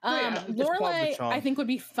 yeah, it's just part of the Lorelai, I charm. think, would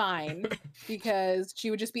be fine because she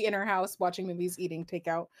would just be in her house watching movies, eating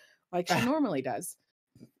takeout like she normally does.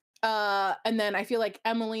 And then I feel like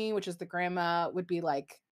Emily, which is the grandma, would be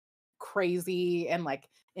like crazy and like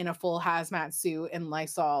in a full hazmat suit and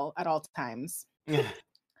Lysol at all times.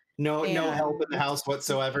 No help in the And- house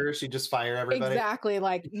whatsoever. She just fire everybody. Exactly.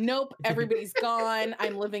 Like, nope, everybody's gone.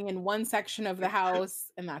 I'm living in one section of the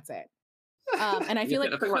house, and that's it. And I feel Yeah,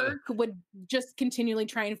 like I think like- Kirk would just continually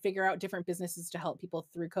try and figure out different businesses to help people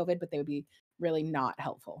through COVID, but they would be really not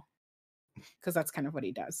helpful because that's kind of what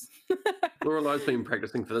he does. Lorelai's been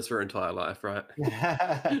practicing for this her entire life, right?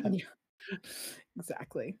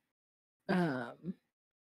 Exactly.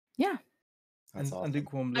 Yeah. That's And awesome.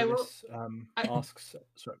 Lukewarm I will- Lewis I- asks,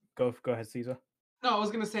 sorry, go ahead, Caesar. No, I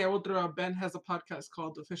was gonna say I will throw out. Ben has a podcast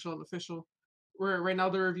called Official Unofficial, where right now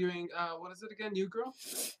they're reviewing what is it again? New Girl.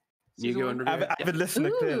 You Season go one? under Avid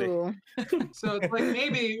listener, clearly. Ooh, So it's like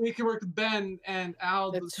maybe we can work with Ben and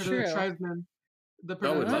Al, the That's sort of the true. tribesmen. The I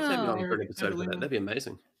would love to have you on Oh. for an episode for that. That'd be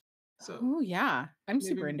amazing. So ooh, yeah. I'm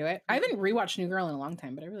super Maybe- into it. I haven't rewatched New Girl in a long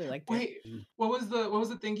time, but I really liked it. wait, what was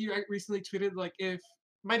the thing you recently tweeted? Like if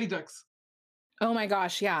Mighty Ducks. Oh my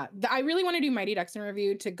gosh, yeah. I really want to do Mighty Ducks in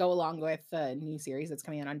review to go along with the new series that's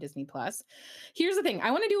coming out on Disney Plus. Here's the thing. I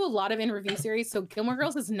want to do a lot of in review series. So Gilmore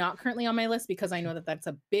Girls is not currently on my list because I know that that's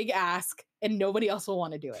a big ask and nobody else will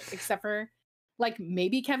want to do it except for like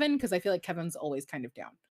maybe Kevin, because I feel like Kevin's always kind of down.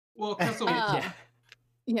 Well, Castle. Yeah.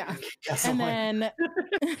 Yeah. And then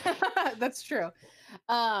that's true.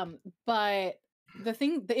 But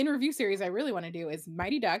the in review series I really want to do is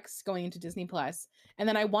Mighty Ducks going into Disney Plus, and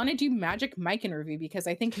then I want to do Magic Mike in review because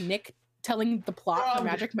I think Nick telling the plot for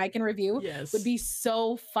Magic Mike in review Yes. would be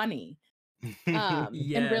so funny and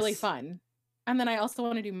really Yes. fun. And then I also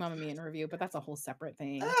want to do Mamma Mia in review, but that's a whole separate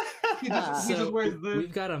thing. He just, he So just wears the.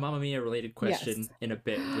 we've got a Mamma Mia related question Yes. in a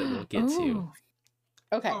bit that we'll get to. Ooh.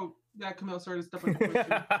 Okay. Oh, yeah, Camille started stepping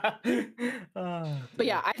up. But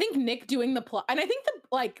yeah, I think Nick doing the plot, and I think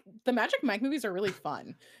the Magic Mike movies are really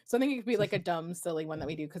fun. So I think it could be like a dumb, silly one that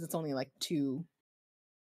we do because it's only like 2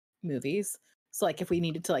 movies. So like if we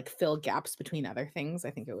needed to like fill gaps between other things,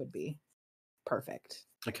 I think it would be perfect.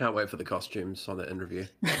 I can't wait for the costumes on that interview.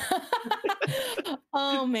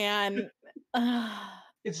 Oh man,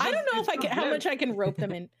 It's I just- don't know it's if I so can how good. much I can rope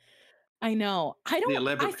them in. I know. I The don't. I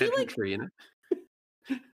elaborate feel like pageantry, you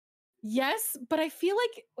know? yes, but I feel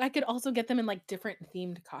like I could also get them in like different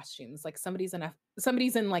themed costumes. Like somebody's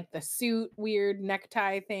in like the suit, weird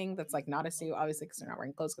necktie thing that's like not a suit, obviously, because they're not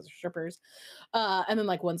wearing clothes because they're strippers. And then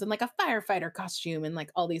like one's in like a firefighter costume and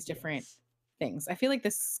like all these different things. I feel like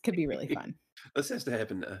this could be really fun. This has to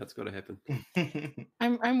happen now. That's got to happen.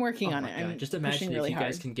 I'm working Oh on my it. God, I'm just pushing imagine if really you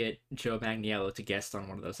guys hard. can get Joe Magniello to guest on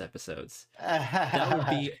one of those episodes. That would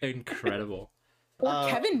be incredible. Or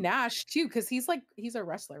Kevin Nash too, because he's a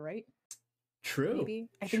wrestler, right? True. Maybe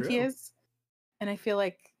I think he true. is. And I feel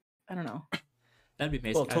like I don't know. That'd be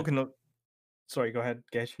amazing. Well, talking of, sorry, go ahead,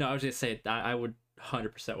 Gage. No, I was just saying I would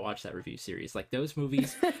 100% watch that review series. Like those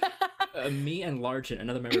movies. Me and Largent,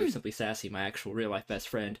 another member of Simply Sassy, my actual real life best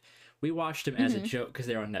friend, we watched them as a joke because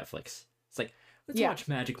they're on Netflix. It's like, let's Yeah. watch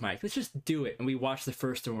Magic Mike. Let's just do it. And we watched the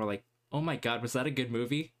first one. We're like, oh my God, was that a good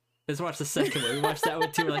movie? Let's watch the second one. We watched that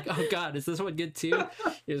one too. We're like, oh God, is this one good too?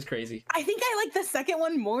 It was crazy. I think I like the second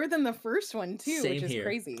one more than the first one too, Same which is here.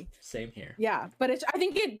 crazy. Same here. Yeah, but I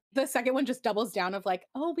think the second one just doubles down of like,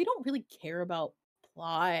 oh, we don't really care about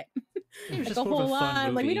plot It was like just a more of whole a fun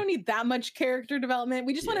lot. Like we movie. don't need that much character development.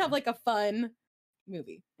 We just want to Yeah. have like a fun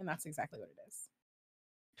movie, and that's exactly what it is.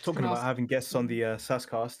 Talking And about also- having guests on the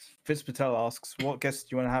SAScast, Fitz Patel asks, what guests do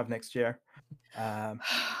you want to have next year? On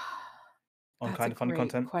That's kind a of funny great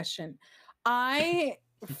content. Question. I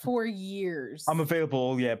for years. I'm available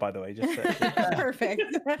all year, by the way. Just Perfect.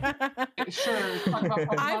 Sure. Talk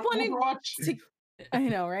about I've wanted Overwatch. to- I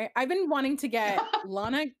know, right? I've been wanting to get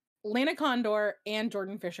Lana Condor and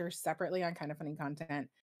Jordan Fisher separately on Kind of Funny Content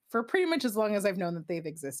for pretty much as long as I've known that they've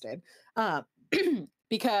existed.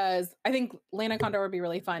 Because I think Lana Condor would be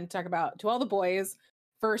really fun to talk about To All the Boys,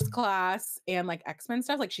 First Class, and like X-Men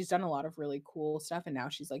stuff. Like she's done a lot of really cool stuff, and now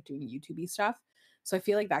she's like doing YouTube stuff. So I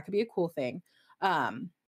feel like that could be a cool thing.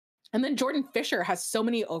 And then Jordan Fisher has so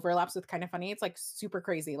many overlaps with Kind of Funny. It's like super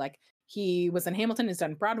crazy. Like he was in Hamilton, has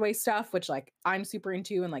done Broadway stuff, which like I'm super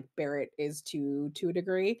into, and like Barrett is to a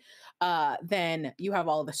degree. Then you have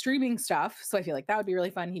all the streaming stuff. So I feel like that would be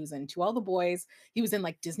really fun. He was in To All the Boys. He was in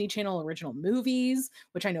like Disney Channel original movies,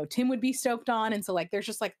 which I know Tim would be stoked on. And so like there's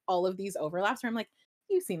just like all of these overlaps where I'm like,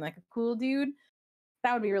 you seem like a cool dude.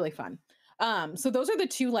 That would be really fun. So those are the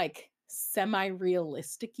two like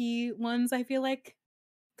semi-realistic-y ones, I feel like.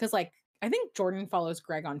 Because like I think Jordan follows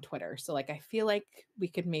Greg on Twitter. So like I feel like we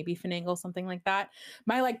could maybe finagle something like that.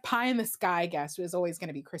 My like pie in the sky guest is always going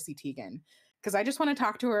to be Chrissy Teigen. Because I just want to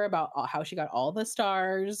talk to her about how she got all the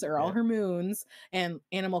stars or all Yeah. her moons and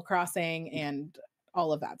Animal Crossing and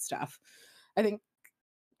all of that stuff. I think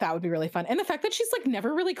that would be really fun. And the fact that she's like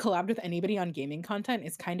never really collabed with anybody on gaming content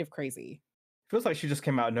is kind of crazy. Feels like she just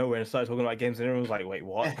came out of nowhere and started talking about games, and everyone was like, "Wait,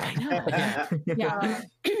 what?" I know. Yeah.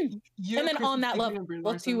 You, And then Chris, on that Tegan, and Brie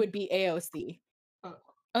level too Larson. would be AOC.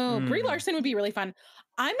 Oh. Brie Hmm. Larson would be really fun.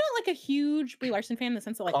 I'm not like a huge Brie Larson fan in the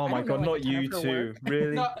sense of like, Oh I my don't know, god, like, not a ton you of her too, work.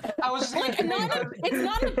 really? No, I was just Like, it's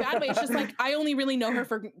not in a bad way. It's just like I only really know her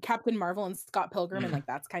for Captain Marvel and Scott Pilgrim, and like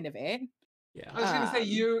that's kind of it. Yeah. I was gonna say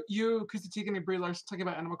Um, you, Chrissy Teigen, and Brie Larson talking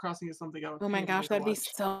about Animal Crossing is something I would. Oh my really gosh, like to that'd be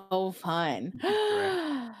watch. so fun.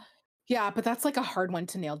 Yeah, but that's like a hard one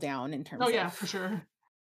to nail down in terms Oh of yeah, for sure.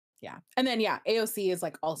 yeah. And then yeah, AOC is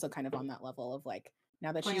like also kind of on that level of like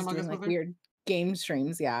now that Playing she's Among doing Us like with her? weird game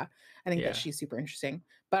streams, yeah. I think Yeah. that she's super interesting.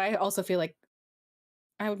 But I also feel like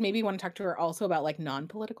I would maybe want to talk to her also about like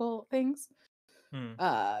non-political things. Hmm.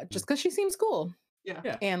 Just because she seems cool. Yeah.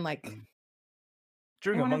 Yeah. And like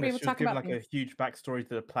During I wanna Among be Us, able to she was talk giving about like a things. huge backstory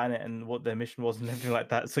to the planet and what their mission was and everything like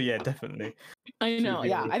that. So yeah, definitely. I She'd know, be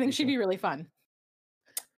yeah. really I think she'd cool. be really fun.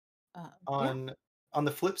 Yeah. On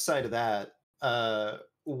the flip side of that,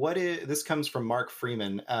 what is this comes from Mark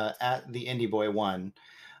Freeman at the Indie Boy One.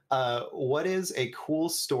 What is a cool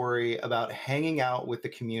story about hanging out with the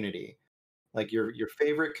community? Like your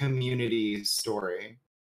favorite community story?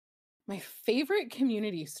 My favorite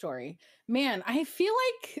community story. Man, I feel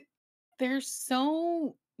like there's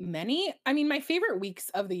so many. I mean, my favorite weeks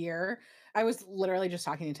of the year, I was literally just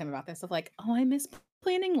talking to Tim about this of like, oh, I miss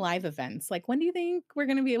planning live events. Like, when do you think we're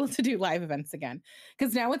going to be able to do live events again?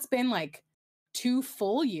 Because now it's been like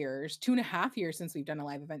 2.5 years since we've done a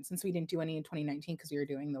live event, since we didn't do any in 2019 because we were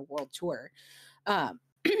doing the world tour.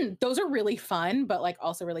 Those are really fun, but like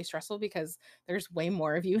also really stressful because there's way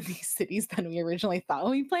more of you in these cities than we originally thought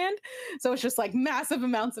we planned. So it's just like massive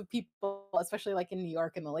amounts of people, especially like in New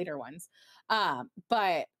York and the later ones.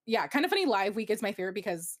 But yeah, Kind of Funny Live Week is my favorite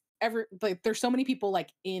because there's so many people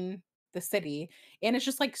like in the city, and it's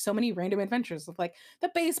just like so many random adventures of like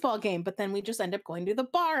the baseball game, but then we just end up going to the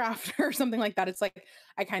bar after or something like that. It's like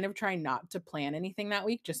I kind of try not to plan anything that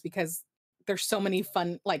week just because there's so many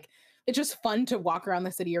fun, like it's just fun to walk around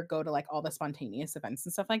the city or go to like all the spontaneous events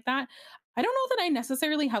and stuff like that. I don't know that I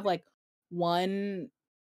necessarily have like one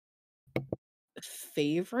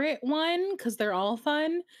favorite one because they're all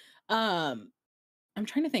fun. I'm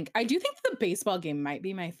trying to think. I do think the baseball game might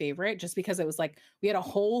be my favorite just because it was like we had a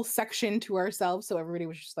whole section to ourselves. So everybody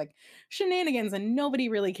was just like shenanigans and nobody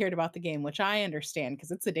really cared about the game, which I understand because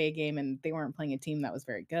it's a day game and they weren't playing a team that was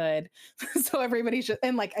very good. So everybody's just,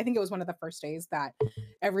 and like, I think it was one of the first days that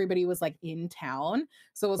everybody was like in town.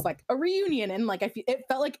 So it was like a reunion. And like, it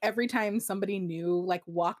felt like every time somebody new like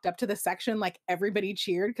walked up to the section, like everybody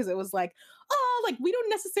cheered because it was like, oh, like we don't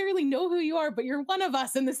necessarily know who you are, but you're one of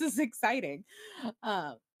us and this is exciting.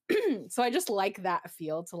 So I just like that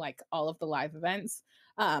feel to like all of the live events.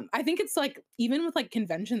 I think it's like even with like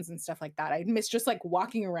conventions and stuff like that, I miss just like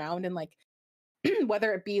walking around and like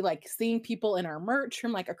whether it be like seeing people in our merch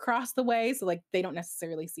from like across the way, so like they don't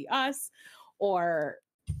necessarily see us, or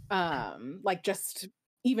like just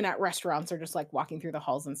even at restaurants or just like walking through the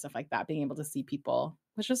halls and stuff like that, being able to see people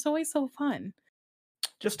was just always so fun.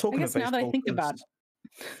 Just I talking guess of now that I baseball, think about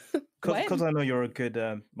it. because I know you're a good,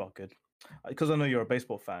 because I know you're a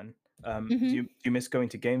baseball fan. Do you miss going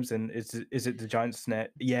to games, and is it the Giants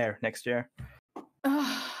next year?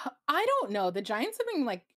 I don't know. The Giants have been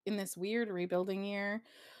like in this weird rebuilding year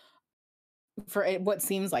for what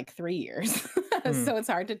seems like 3 years. So it's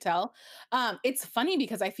hard to tell. It's funny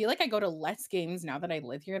because I feel like I go to less games now that I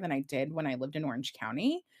live here than I did when I lived in Orange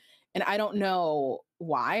County. And I don't know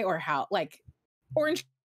why or how. Like Orange,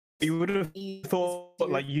 you would have thought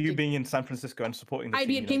like you being in San Francisco and supporting the I'd team,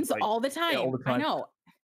 be at games like, all the time. yeah, all the I time. know.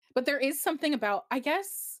 But there is something about, I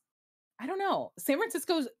guess, I don't know. San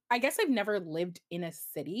Francisco's, I guess I've never lived in a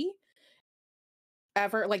city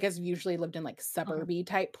ever, like as usually lived in like suburby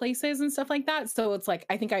type places and stuff like that. So it's like,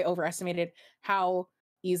 I think I overestimated how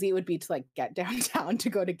easy it would be to like get downtown to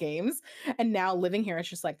go to games. And now living here, it's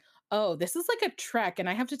just like, oh, this is like a trek. And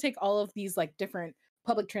I have to take all of these like different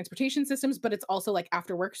public transportation systems, but it's also like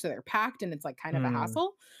after work. So they're packed and it's like kind of a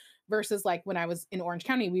hassle. Versus like when I was in Orange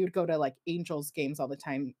County, we would go to like Angels games all the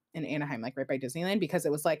time in Anaheim, like right by Disneyland, because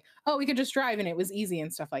it was like, oh, we could just drive and it was easy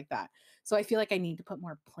and stuff like that. So I feel like I need to put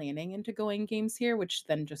more planning into going games here, which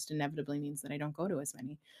then just inevitably means that I don't go to as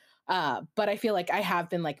many. But I feel like I have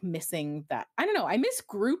been like missing that. I don't know. I miss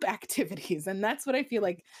group activities. And that's what I feel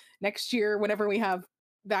like next year, whenever we have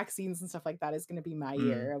vaccines and stuff like that, is going to be my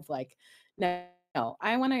year of like, no,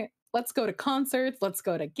 let's go to concerts. Let's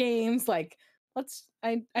go to games. Like,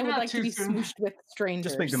 I would like to be smooshed with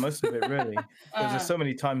strangers. Just make the most of it, really. Because there's so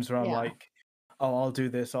many times where I'm like, oh, I'll do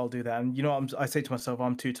this, I'll do that. And I say to myself,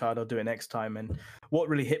 I'm too tired, I'll do it next time. And what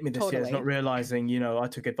really hit me this year is Totally. not realizing, I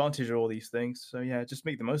took advantage of all these things. So yeah, just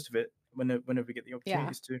make the most of it whenever we get the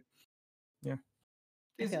opportunities to. Yeah.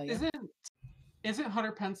 I feel you. Isn't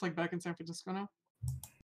Hunter Pence like back in San Francisco now?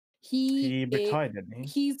 He retired, didn't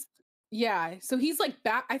he? So he's like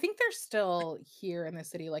back. I think they're still here in the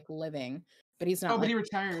city, like living, but he's not but he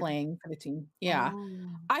retired. playing for the team. Yeah. Oh.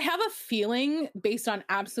 I have a feeling, based on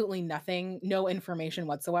absolutely nothing, no information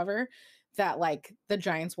whatsoever, that like the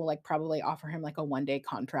Giants will like probably offer him like a 1-day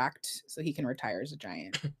contract so he can retire as a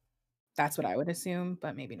Giant. That's what I would assume,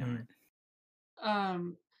 but maybe not.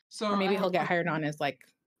 So or maybe he'll get hired on as like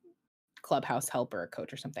clubhouse helper,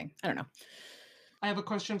 coach or something. I don't know. I have a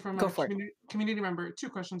question from Go a for it. community member. 2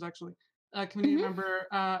 questions actually. Community member,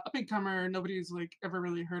 up and comer. Nobody's like ever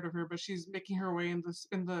really heard of her, but she's making her way in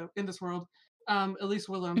this world. Elise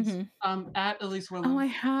Willems. At Elise Willems. Oh, I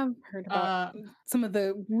have heard about some of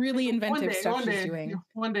the really inventive stuff she's doing.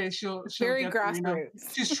 One day she'll very get there,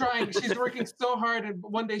 grassroots. She's trying. She's working so hard, and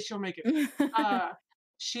one day she'll make it.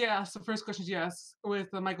 She asked, the first question she asks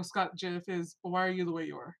with the Michael Scott GIF is, "Why are you the way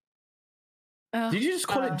you are?" Did you just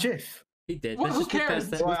call it GIF? He did. Well, who cares?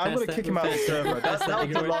 Right, I'm going to kick him out of the server. That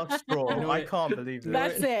was the last straw. I can't believe it.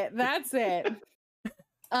 That's it.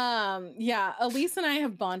 Yeah, Elise and I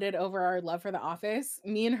have bonded over our love for The Office.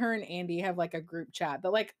 Me and her and Andy have like a group chat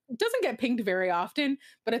that like doesn't get pinged very often,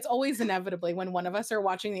 but it's always inevitably when one of us are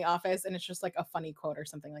watching The Office and it's just like a funny quote or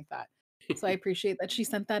something like that. So I appreciate that she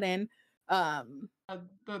sent that in. The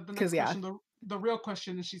next question, the real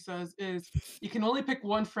question that she says is, you can only pick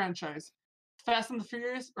one franchise, Fast and the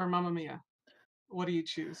Furious or Mamma Mia. What do you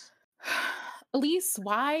choose? Elise,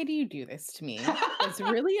 why do you do this to me? It's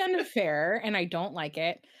really unfair and I don't like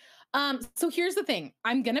it. So here's the thing.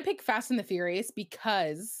 I'm going to pick Fast and the Furious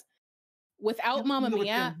because without Mamma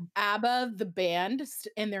Mia, ABBA, the band,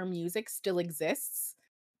 and their music still exists.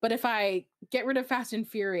 But if I get rid of Fast and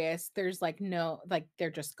Furious, there's like no, like they're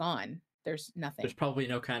just gone. There's nothing. There's probably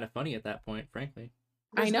no Kind of Funny at that point, frankly.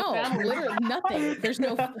 I know, literally nothing. There's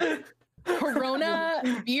no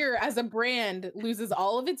Corona beer as a brand loses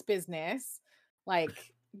all of its business. Like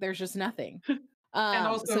there's just nothing. And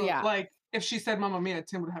also, like if she said Mamma Mia,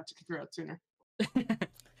 Tim would have to kick her out sooner.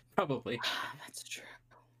 Probably. That's true.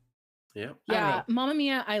 Yeah. Yeah, Mamma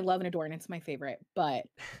Mia, I love and adore, and it's my favorite. But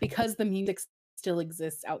because the music still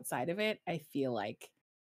exists outside of it, I feel like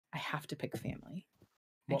I have to pick family.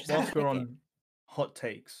 Whilst we're on hot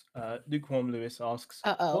takes, Lukewarm Lewis asks,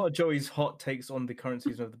 what are Joey's hot takes on the current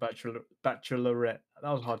season of The Bachelorette?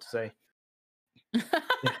 That was hard to say.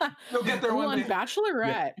 You'll get there one day. Bachelorette.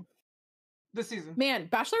 Yeah. This season. Man,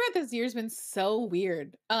 Bachelorette this year has been so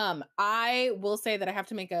weird. I will say that I have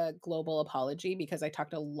to make a global apology because I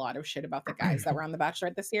talked a lot of shit about the guys that were on The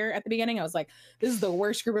Bachelorette this year at the beginning. I was like, this is the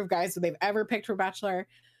worst group of guys that they've ever picked for Bachelor,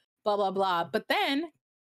 blah, blah, blah. But then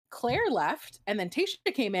Claire left and then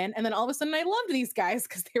Tayshia came in, and then all of a sudden I loved these guys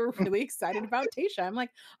because they were really excited about Tayshia. I'm like,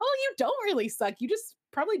 oh, you don't really suck. You just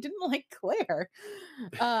probably didn't like Claire.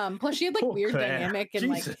 Plus she had like weird dynamic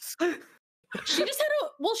and Jesus. like she just had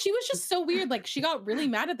she was just so weird. Like she got really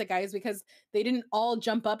mad at the guys because they didn't all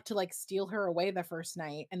jump up to like steal her away the first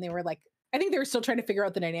night. And they were like, I think they were still trying to figure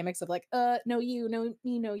out the dynamics of like, no, you, no,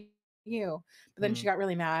 me, no, you. But then she got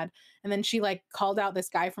really mad. And then she like called out this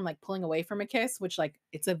guy from like pulling away from a kiss, which like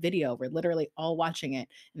it's a video. We're literally all watching it.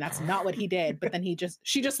 And that's not what he did. But then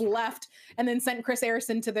she just left and then sent Chris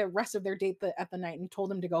Harrison to the rest of their date at the night and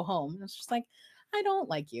told him to go home. And it's just like, I don't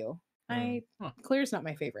like you. Claire's not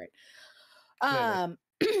my favorite. But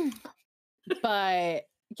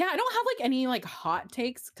yeah, I don't have like any like hot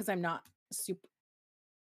takes because I'm not super.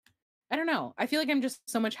 I don't know. I feel like I'm just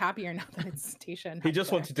so much happier now that it's Tayshia. And he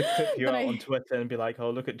just wanted to clip you out on Twitter and be like,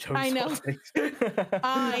 "Oh, look at Joe's hot takes."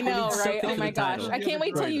 I know, right? Oh my gosh, I can't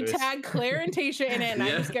wait till you tag Claire and Tayshia in it, and I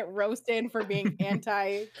just get roasted for being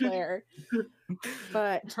anti-Claire.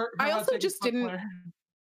 But I also just didn't. Claire.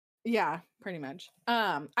 Yeah, pretty much.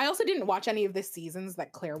 I also didn't watch any of the seasons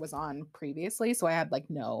that Claire was on previously, so I had like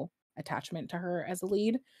no attachment to her as a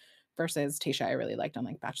lead. Versus Tayshia, I really liked on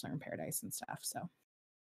like Bachelor in Paradise and stuff. So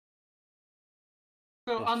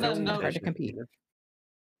on that note, hard to compete.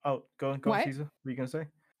 Oh, go on, Caesar. What are you gonna say? I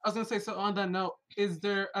was gonna say. So on that note, is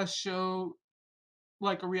there a show,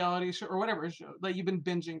 like a reality show or whatever show that you've been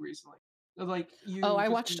binging recently? Like you? Oh, I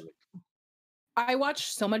watched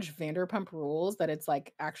so much Vanderpump Rules that it's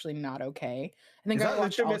like actually not okay. I think I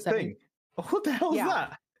watched all 7. Thing? What the hell is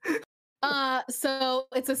that? So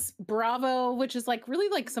it's a Bravo, which is like really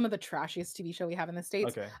like some of the trashiest TV show we have in the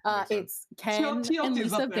States. Okay, it's Ken and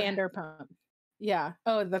Lisa Vanderpump. Yeah.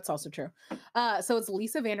 Oh, that's also true. So it's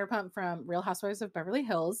Lisa Vanderpump from Real Housewives of Beverly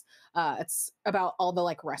Hills. It's about all the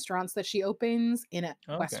like restaurants that she opens in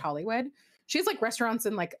West Okay. Hollywood. She has like restaurants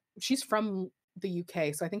in like she's from the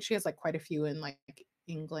UK, so I think she has like quite a few in like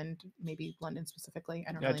England, maybe London specifically.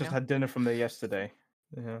 I don't Yeah, I really just know. had dinner from there yesterday.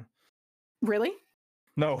 Yeah. Really?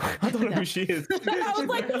 No, I don't know No. who she is. I was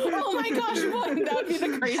like, oh my gosh, what? That would be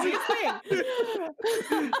the craziest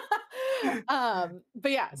thing.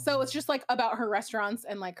 But yeah, so it's just like about her restaurants,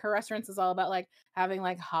 and like her restaurants is all about like having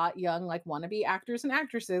like hot young like wannabe actors and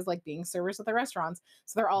actresses like being servers at the restaurants.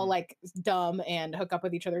 So they're all like dumb and hook up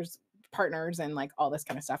with each other's partners and like all this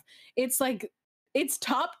kind of stuff. It's like it's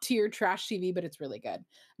top tier trash TV, but it's really good.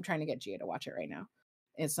 I'm trying to get Gia to watch it right now.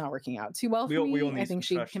 It's not working out too well for We all me. need I think some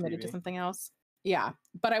she trash committed to TV. something else. Yeah,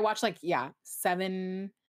 but I watched like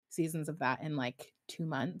 7 seasons of that in like 2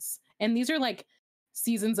 months, and these are like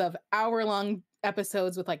seasons of hour-long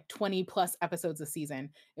episodes with like 20 plus episodes a season.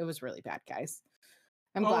 It was really bad, guys.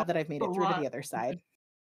 I'm Oh, glad that I've made it a through to lot. the other side.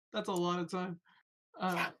 That's a lot of time.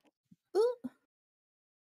 Ooh.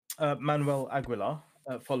 Manuel Aguilar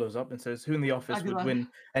follows up and says, "Who in the office Aguilar. would win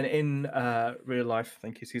an in real life?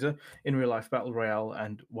 Thank you, Caesar. In real life battle royale,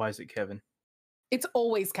 and why is it Kevin?" It's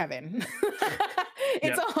always Kevin.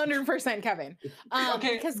 It's 100% Kevin.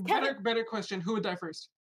 Okay, Because Kevin, better question. Who would die first?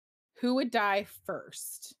 who would die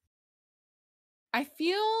first? I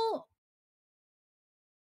feel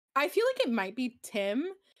like it might be Tim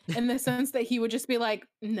in the sense that he would just be like,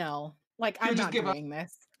 no, like He would I'm just not give up. doing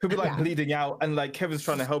this. He'll be like Yeah. bleeding out, and like Kevin's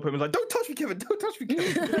trying to help him, and like, "Don't touch me, Kevin! Don't touch me,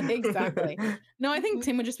 Kevin!" Exactly. No, I think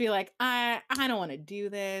Tim would just be like, I don't want to do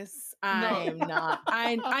this. I am not.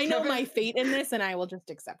 I know Kevin- my fate in this, and I will just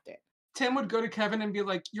accept it. Tim would go to Kevin and be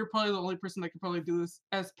like, "You're probably the only person that could probably do this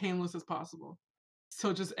as painless as possible.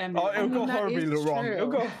 So just end Oh, it." it'll mean, go that horribly is wrong. It'll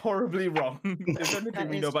true. go horribly wrong. There's anything That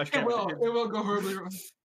we is know about It Kevin. will. It will go horribly wrong.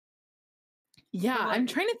 Yeah, But, I'm like-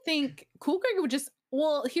 trying to think. Cool Greg would just.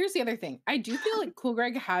 Well, here's the other thing. I do feel like Cool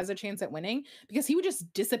Greg has a chance at winning because he would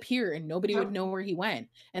just disappear and nobody would Yep. know where he went,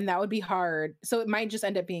 and that would be hard. So it might just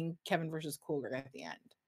end up being Kevin versus Cool Greg at the end.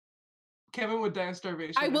 Kevin would die of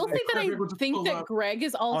starvation. I will and say that I Cedric would just think pull that up. Greg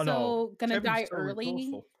is also Oh no, gonna Kevin's die so early.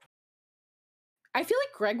 resourceful. I feel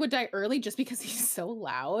like Greg would die early just because he's so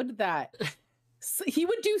loud that he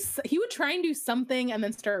would try and do something and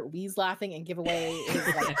then start wheeze laughing and give away his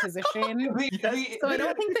like position. The, So I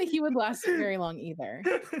don't think that he would last very long either.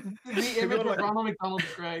 the image of Ronald McDonald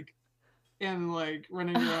Greg and like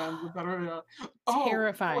running around with that.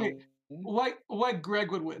 Terrifying. What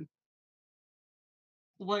Greg would win?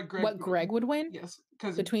 What Greg? What Greg would win Yes,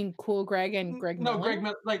 because between Cool Greg and Greg No, Miller?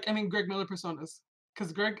 Greg. Greg Miller personas.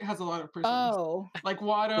 Because Greg has a lot of personas. Oh, Like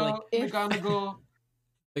Watto, Like, if- McGonagall.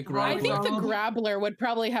 The Right, I think the Donald. Grabbler would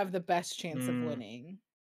probably have the best chance of Mm. winning.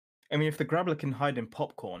 I mean, if the Grabbler can hide in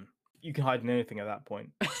popcorn, you can hide in anything at that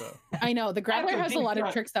point. So, I know the Grabbler a has a deep lot of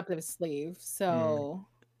cut. tricks up his sleeve, so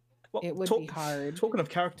well, it would be hard. Talking of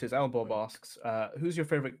characters, Albob asks, "Who's your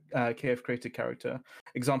favorite KF created character?"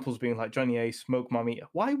 Examples being like Johnny A, Smoke Mummy.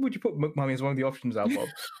 Why would you put Smoke Mummy as one of the options, Albob?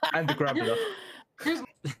 And the Grabbler. Here's,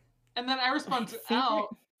 and then I respond to favorite-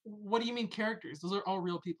 Al. What do you mean characters? Those are all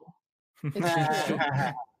real people. It's true.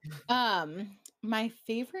 My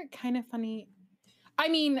favorite kind of funny. I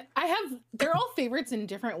mean, they're all favorites in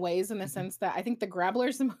different ways in the sense that I think the Grabbler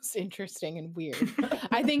is the most interesting and weird.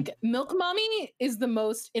 I think Milk Mommy is the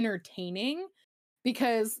most entertaining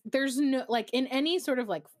because there's no like in any sort of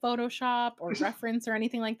like Photoshop or reference or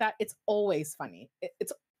anything like that, it's always funny.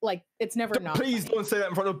 It's like it's never not. Please funny. don't say that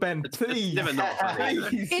in front of Ben. It's Please. never not funny.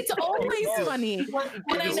 Please. It's always funny. What, And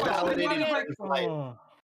I what's know funny everyone about it- gets- Oh.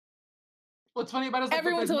 what's funny about it is like,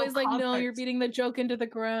 Everyone's there's always like, "No, you're context. beating the joke into the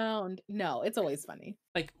ground." No, it's always funny.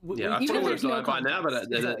 Like Yeah, I even thought if it would there's have no died by now, but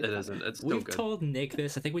context, it it's always isn't. It's still we've good. told Nick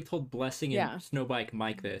this. I think we told Blessing and Yeah. Snowbike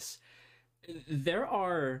Mike this. There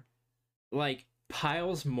are like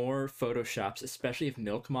piles more photoshops, especially of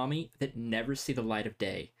Milk Mommy, that never see the light of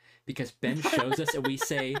day because Ben shows us and we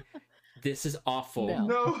say, "This is awful. No.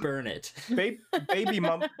 No. Burn it."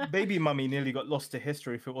 Baby Mummy nearly got lost to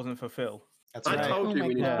history if it wasn't for Phil. That's I right. told Oh you my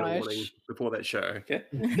we need to put a gosh. warning before that show. Okay,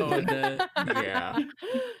 Oh, yeah.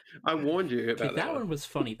 I warned you Okay, about that one was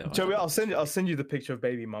funny though. I Joey, thought. I'll send you the picture of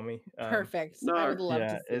Baby Mummy. Perfect. I no, would love Yeah,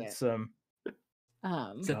 to see it's it.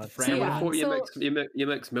 Um, Is that the God. friend? yeah. Before you so-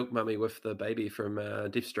 mix Milk Mummy with the baby from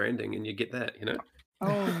Death Stranding, and you get that, you know.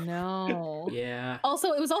 Oh no. Yeah.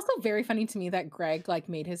 Also, it was also very funny to me that Greg like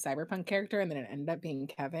made his cyberpunk character and then it ended up being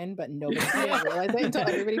Kevin, but nobody didn't realize it until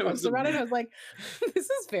everybody It was posted about it. I was like, this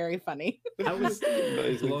is very funny. I was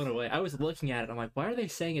Amazing. blown away. I was looking at it. I'm like, why are they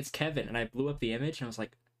saying it's Kevin? And I blew up the image and I was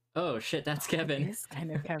like, Oh shit, that's It Kevin. is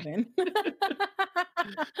kind of Kevin.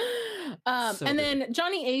 So and good. then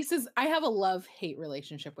Johnny Ace is, I have a love-hate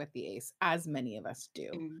relationship with the Ace, as many of us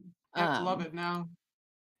do. I have to love it now.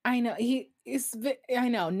 I know I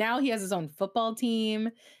know now he has his own football team,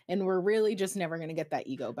 and we're really just never going to get that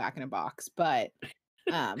ego back in a box. But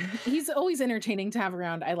he's always entertaining to have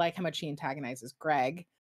around. I like how much he antagonizes Greg,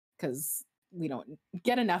 because we don't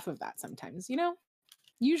get enough of that sometimes. You know,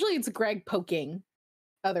 usually it's Greg poking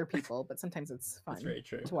other people, but sometimes it's fun That's very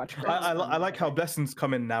true. to watch. I like how Blessings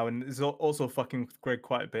come in now and is also fucking with Greg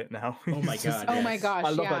quite a bit now. Oh my He's just- God, Oh my yes. gosh! I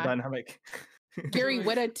love yeah. that dynamic. Gary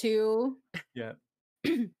Whitta too. Yeah.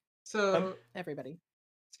 So Everybody.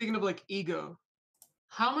 speaking of like ego,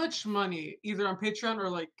 how much money, either on Patreon or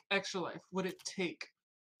like Extra Life, would it take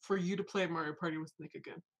for you to play Mario Party with Nick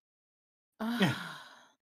again?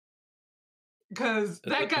 Because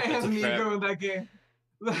that guy has an ego in that game.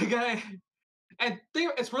 That guy, and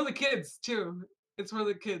it's for the kids too. It's for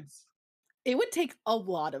the kids. It would take a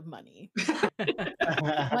lot of money.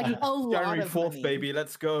 Like a lot January of 4th, money. baby,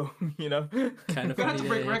 let's go. You know. Kind of We have funny to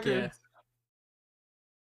break day, records.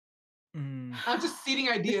 Mm. I'm just seeding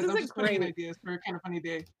ideas. is I'm a just putting in great- ideas for a kind of funny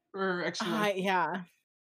day or Extra Life. Yeah.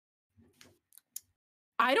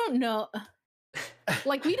 I don't know.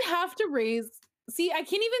 Like we'd have to raise. See, I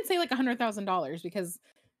can't even say like $100,000 because,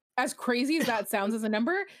 as crazy as that sounds as a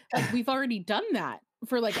number, like we've already done that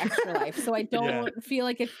for like Extra Life. So I don't feel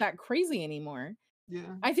like it's that crazy anymore. Yeah.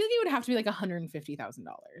 I feel like it would have to be like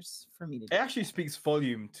 $150,000 for me to do It actually that. speaks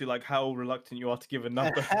volume to like how reluctant you are to give a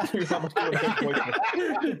number. To how much you want to pay for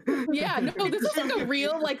it. Yeah, no, this is like a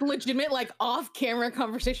real, like legitimate, like off-camera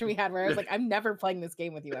conversation we had where I was like, I'm never playing this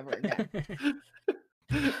game with you ever again.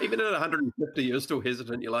 Even at 150, you're still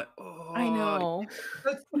hesitant. You're like, oh, I know.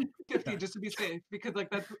 Let's 50 just to be safe because like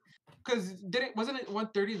that's because wasn't it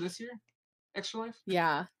 130 this year? Extra Life?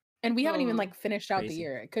 Yeah. And we haven't even Oh, like finished out the crazy.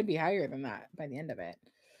 year. It could be higher than that by the end of it.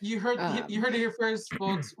 You heard Um, it here first,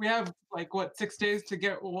 folks. We have like what 6 days to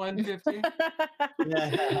get 150. Do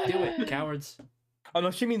it, cowards. Oh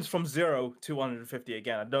no, she means from 0 to 150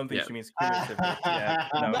 again. I don't think Yeah. she means cumulatively. Yeah,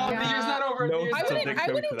 no. No, the Yeah. year's not over. No, the year's it's not a over. big I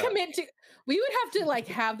go wouldn't for that. commit to. We would have to like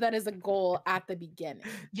have that as a goal at the beginning.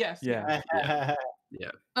 Yes. Yeah.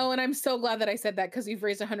 Oh, and I'm so glad that I said that because you've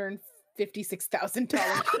raised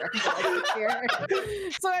 $156,000 for this year.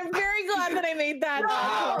 So I'm very glad that I made that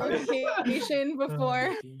qualification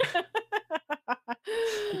before.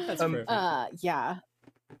 That's Um, perfect. Yeah.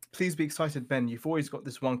 Please be excited, Ben. You've always got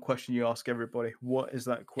this one question you ask everybody. What is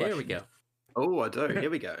that question? Here we go. Oh, I do. Here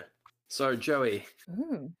we go. So, Joey,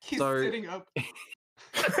 Ooh. He's So- sitting up.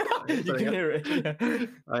 You can hear it. Yeah.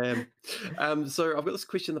 I am. So I've got this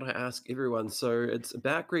question that I ask everyone. So it's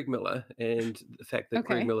about Greg Miller and the fact that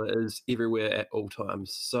Okay. Greg Miller is everywhere at all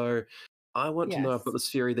times. So I want to know, I've Yes. got this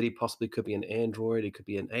theory that he possibly could be an android, he could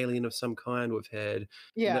be an alien of some kind. We've had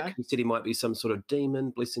Yeah. Nick who said he might be some sort of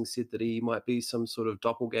demon. Blessing said that he might be some sort of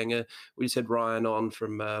doppelganger. We just had Ryan on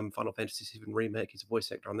from Final Fantasy VII Remake. He's a voice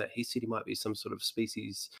actor on that. He said he might be some sort of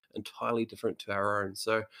species entirely different to our own.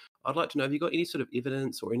 So I'd like to know, have you got any sort of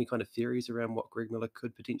evidence or any kind of theories around what Greg Miller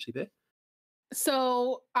could potentially be?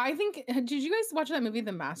 So I think, did you guys watch that movie,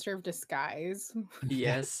 The Master of Disguise?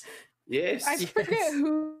 Yes. Yes. I forget Yes.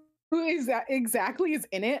 who is that exactly is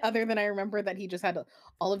in it, other than I remember that he just had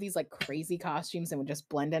all of these like crazy costumes and would just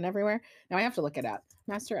blend in everywhere. Now I have to look it up.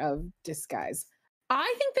 Master of Disguise.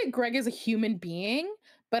 I think that Greg is a human being,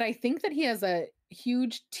 but I think that he has a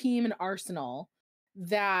huge team and arsenal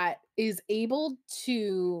that is able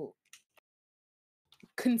to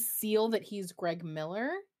conceal that he's Greg Miller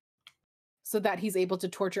so that he's able to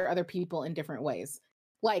torture other people in different ways.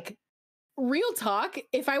 Like, real talk,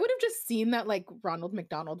 if I would have just seen that like Ronald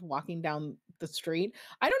McDonald walking down the street,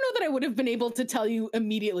 I don't know that I would have been able to tell you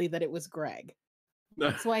immediately that it was Greg.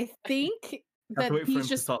 No. So I think Have that to wait for him he's to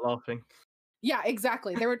just start laughing. yeah,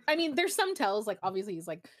 exactly. I mean, there's some tells, like obviously he's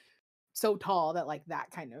like so tall that like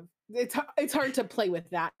that kind of it's hard to play with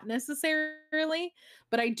that necessarily.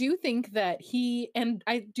 But I do think that and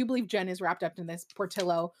I do believe Jen is wrapped up in this,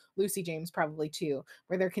 Portillo, Lucy James probably too,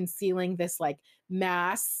 where they're concealing this like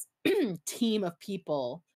mass team of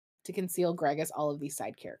people to conceal Greg as all of these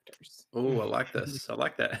side characters. Oh, I like this. I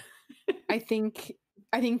like that. I think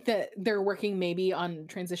that they're working maybe on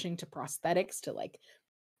transitioning to prosthetics to like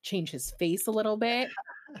change his face a little bit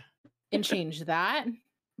and change that.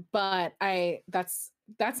 But that's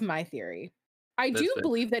my theory. I That's do fair.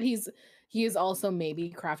 believe that he is also maybe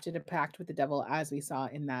crafted a pact with the devil, as we saw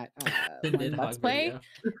in that The one Nidhogg Let's Play.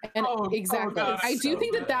 video. And Oh exactly, God, I do so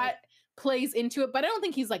think good. that plays into it, but I don't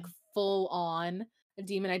think he's like full on. a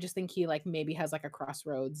demon. I just think he like maybe has like a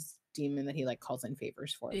crossroads demon that he like calls in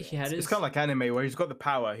favors for. He had It's his kind of like anime where he's got the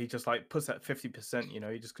power. He just like puts that 50%. You know,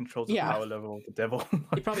 he just controls the Yeah. power level of the devil.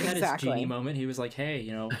 he probably had his Exactly. genie moment. He was like, hey,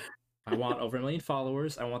 you know, I want over 1 million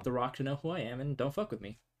followers. I want The Rock to know who I am and don't fuck with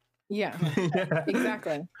me. Yeah, Yeah.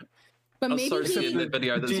 exactly. But I was maybe so sick he. in that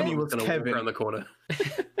video that Genie someone's was going to walk Kevin. around the corner.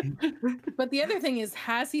 But the other thing is,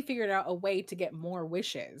 has he figured out a way to get more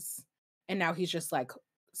wishes? And now he's just like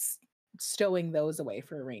stowing those away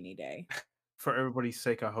for a rainy day. For everybody's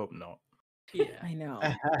sake, I hope not. Yeah. I know.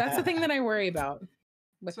 That's the thing that I worry about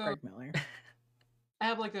with So- Greg Miller. I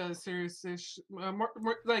have like a serious-ish, more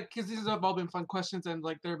like, because these have all been fun questions, and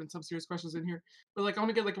like there have been some serious questions in here. But like, I want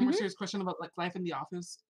to get like a more Mhm. serious question about like life in the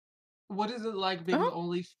office. What is it like being the Uh-huh.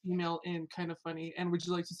 only female in Kind of Funny? And would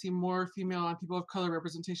you like to see more female and people of color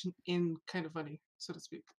representation in Kind of Funny, so to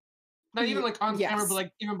speak? Not even like on camera, Yes. but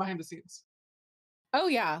like even behind the scenes. Oh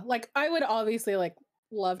yeah, like I would obviously like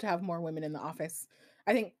love to have more women in the office.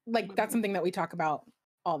 I think like that's something that we talk about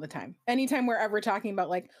all the time. Anytime we're ever talking about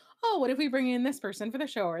like, oh, what if we bring in this person for the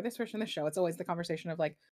show or this person for the show? It's always the conversation of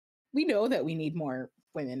like, we know that we need more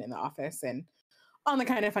women in the office and on the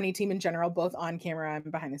Kind of Funny team in general, both on camera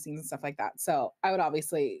and behind the scenes and stuff like that. So I would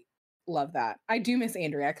obviously love that. I do miss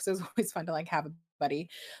Andrea because it was always fun to like have a buddy.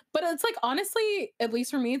 But it's like honestly, at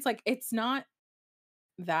least for me, it's like it's not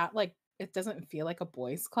that like it doesn't feel like a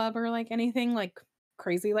boys club or like anything like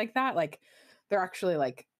crazy like that. Like they're actually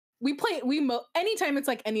like anytime it's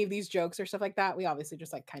like any of these jokes or stuff like that, we obviously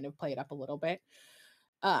just like kind of play it up a little bit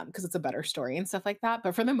because it's a better story and stuff like that.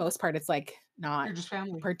 But for the most part, it's like not You're just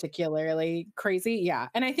family. particularly crazy. Yeah.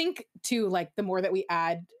 And I think too, like the more that we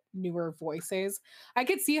add newer voices, I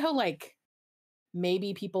could see how like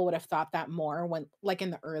maybe people would have thought that more when like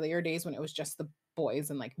in the earlier days when it was just the boys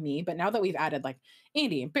and like me. But now that we've added like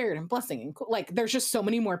Andy and Barrett and Blessing and like there's just so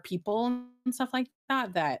many more people and stuff like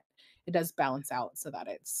that that it does balance out so that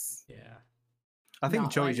it's Yeah. I think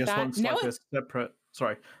Not Joey like just that. wants Now like a separate.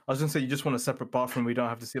 Sorry, I was gonna say you just want a separate bathroom. We don't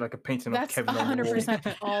have to see like a painting of that's Kevin on the wall.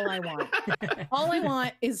 100% all I want. All I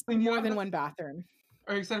want is The new more than office? one bathroom.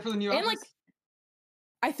 Are you excited for the new And, office? like,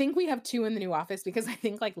 I think we have 2 in the new office because I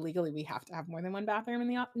think like legally we have to have more than one bathroom in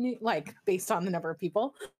the like based on the number of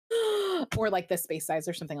people or like the space size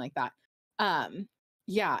or something like that.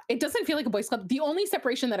 Yeah, it doesn't feel like a boys club. The only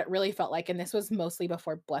separation that it really felt like, and this was mostly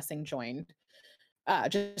before Blessing joined,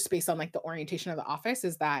 just based on like the orientation of the office,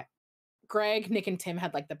 is that Greg, Nick, and Tim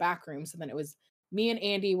had like the back rooms, and then it was me and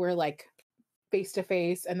Andy were like face to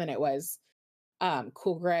face, and then it was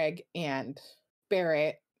Cool Greg and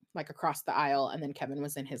Barrett like across the aisle, and then Kevin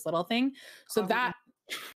was in his little thing. So Oh,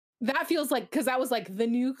 that feels like because that was like the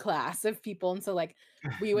new class of people, and so like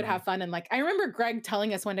we would have fun. And like I remember Greg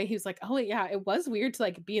telling us one day, he was like, "Oh yeah, it was weird to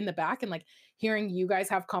like be in the back and like hearing you guys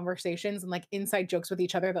have conversations and like inside jokes with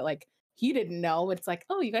each other that like he didn't know. It's like,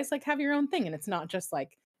 oh, you guys like have your own thing, and it's not just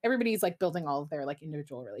like everybody's like building all of their like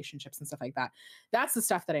individual relationships and stuff like that. That's the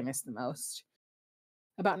stuff that I miss the most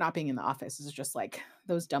about not being in the office, is just like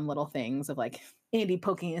those dumb little things of like Andy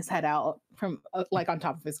poking his head out from like on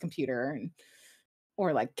top of his computer, and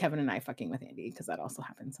or like Kevin and I fucking with Andy, because that also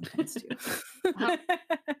happens sometimes too.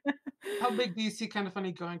 How big do you see Kind of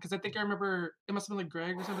Funny going? Because I think I remember it must have been like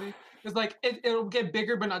Greg or somebody. It's like it'll get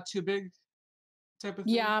bigger, but not too big, type of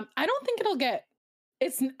thing. Yeah, I don't think it'll get.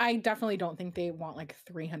 I definitely don't think they want like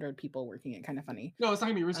 300 people working at Kind of Funny. No, it's not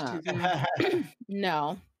gonna be Rooster Teeth. Yeah.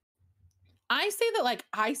 No, I say that like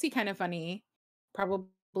I see Kind of Funny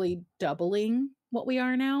probably doubling what we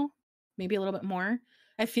are now, maybe a little bit more.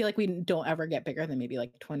 I feel like we don't ever get bigger than maybe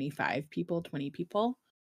like 25 people, 20 people,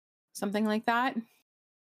 something like that.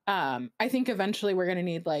 I think eventually we're gonna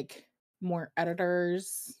need like more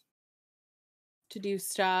editors to do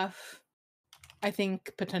stuff. I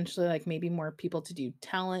think potentially like maybe more people to do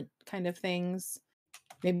talent kind of things.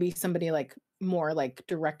 Maybe somebody like more like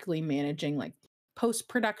directly managing like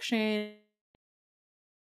post-production.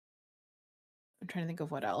 I'm trying to think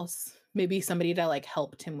of what else. Maybe somebody to like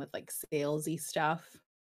help Tim with like salesy stuff.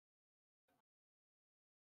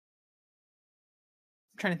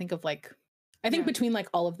 I'm trying to think of like, I think Yeah. between like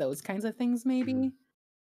all of those kinds of things, maybe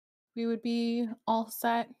we would be all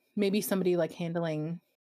set. Maybe somebody like handling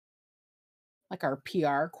like our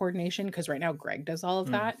PR coordination, because right now Greg does all of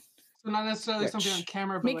Mm. that. So not necessarily something on Which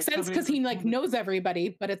camera, but Makes like sense somebody because he that's like behind it. knows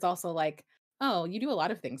everybody, but it's also like, oh, you do a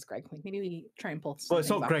lot of things, Greg. Like maybe we try and pull. some Well, it's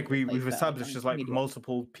things not off Greg. of your plate We've that established aren't there's like immediate.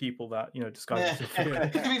 multiple people that disguise. To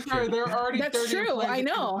be fair, there are already That's 30 true, employees I at Kind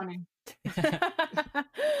of know. Funny.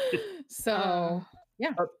 So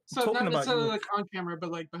So Talking not about necessarily your- like on camera, but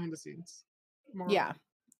like behind the scenes. More. yeah,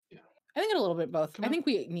 I think a little bit both. Come I on. think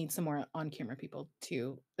we need some more on-camera people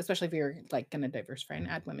too, especially if you're like going to diversify and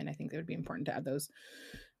add women. I think it would be important to add those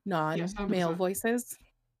Yes, non-male 100%. voices.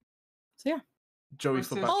 So yeah, Joey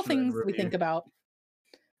for Versus- all Bachelor in things we Review. think about.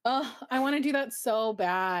 Oh, I want to do that so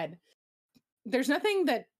bad. There's nothing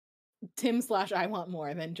that Tim/I want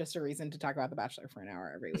more than just a reason to talk about The Bachelor for an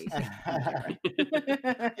hour every week.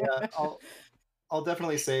 Yeah, I'll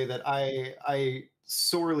definitely say that I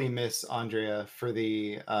sorely miss Andrea for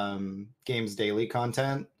the Games Daily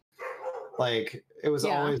content. Like it was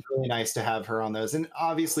Yeah. always really nice to have her on those, and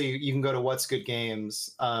obviously you can go to What's Good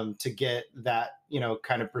Games to get that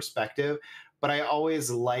kind of perspective. But I always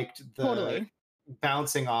liked the Totally.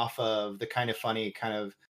 bouncing off of the kind of funny kind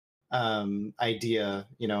of idea,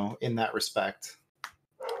 in that respect.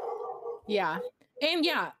 Yeah. And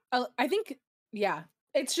yeah, I think, yeah,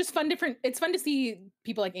 it's just fun. It's fun to see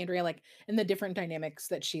people like Andrea, like in the different dynamics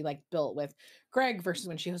that she like built with Greg versus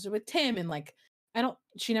when she hosted with Tim. And like,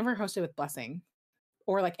 she never hosted with Blessing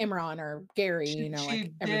or like Imran or Gary, She like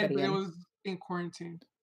did, everybody. but it was in quarantine.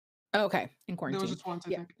 Okay. In There quarantine. was just once,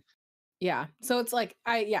 I Yeah. think. Yeah. So it's like,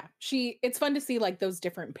 it's fun to see like those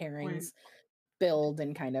different pairings build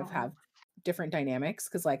and kind of have different dynamics.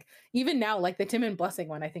 Cause like even now, like the Tim and Blessing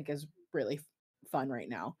one, I think is really fun right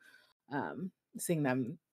now. Seeing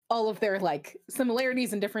them, all of their like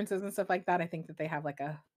similarities and differences and stuff like that. I think that they have like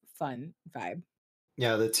a fun vibe.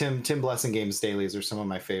 Yeah, the Tim Blessing Games dailies are some of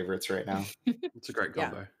my favorites right now. It's a great Yeah.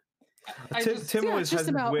 combo. Tim yeah, always it's just has this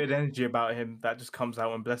about- weird energy about him that just comes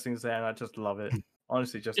out when Blessing's there, and I just love it.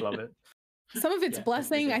 Honestly, just love it. Some of it's Yeah,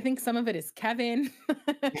 Blessing. 100%. I think some of it is Kevin.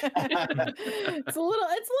 It's a little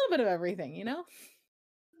bit of everything, you know?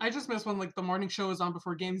 I just miss when like the morning show was on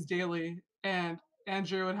before Games Daily, and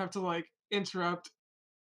Andrea would have to like interrupt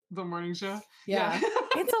the morning show. Yeah.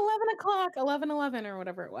 It's 11 or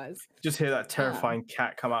whatever it was. Just hear that terrifying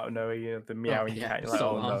cat come out of nowhere, the meowing yeah, cat. You're like, so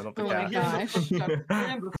oh long. no, not the Oh my cat. gosh.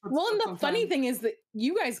 Well, and the funny thing. thing is that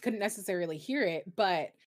you guys couldn't necessarily hear it, but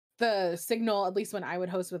the signal, at least when I would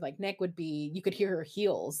host with like Nick, would be you could hear her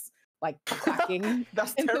heels like clacking.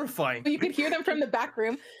 That's And so- terrifying. You could hear them from the back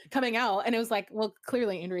room coming out, and it was like, well,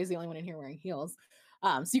 clearly Andrea's the only one in here wearing heels.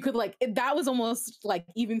 So you could like that was almost like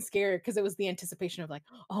even scary because it was the anticipation of like,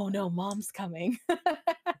 oh no, mom's coming.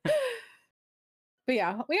 But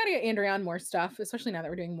yeah, we gotta get Andrea on more stuff, especially now that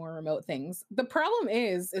we're doing more remote things. The problem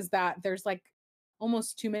is that there's like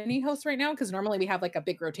almost too many hosts right now because normally we have like a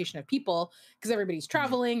big rotation of people because everybody's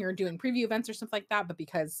traveling or doing preview events or something like that. But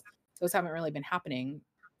because those haven't really been happening,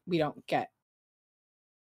 we don't get.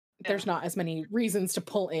 There's not as many reasons to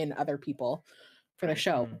pull in other people for the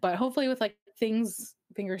show. But hopefully, with like things,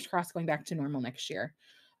 fingers crossed, going back to normal next year,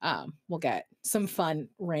 we'll get some fun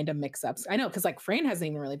random mix-ups. I know because like Fran hasn't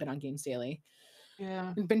even really been on Games Daily.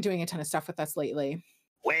 Yeah. We've been doing a ton of stuff with us lately.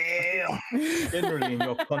 Well, Generally, in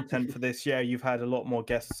your content for this year, you've had a lot more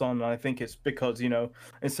guests on. And I think it's because,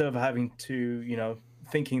 instead of having to,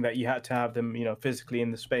 thinking that you had to have them, physically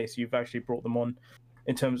in the space, you've actually brought them on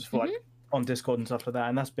in terms of like on Discord and stuff like that.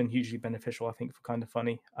 And that's been hugely beneficial, I think, for Kind of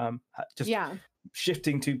Funny. Just Yeah.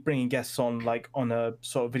 shifting to bringing guests on like on a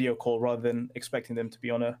sort of video call rather than expecting them to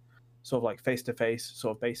be on a sort of like face-to-face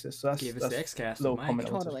sort of basis. So that's Give us the that's XCast. a little Mike. comment.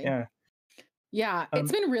 I wanted to- Totally. Yeah. Yeah,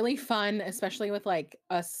 it's been really fun, especially with like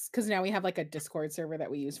us, because now we have like a Discord server that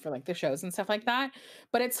we use for like the shows and stuff like that.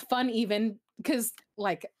 But it's fun even because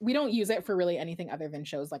like we don't use it for really anything other than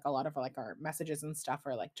shows. Like a lot of like our messages and stuff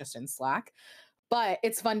are like just in Slack. But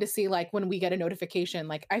it's fun to see like when we get a notification.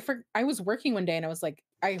 Like I was working one day and I was like,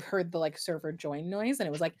 I heard the like server join noise and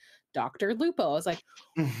it was like Dr. Lupo. I was like,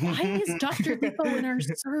 why is Dr. Lupo in our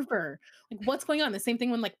server? Like, what's going on? The same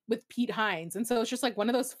thing when like with Pete Hines. And so it's just like one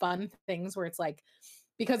of those fun things where it's like,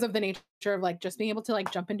 because of the nature of like just being able to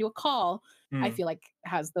like jump into a call, I feel like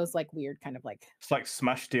has those like weird kind of like. It's like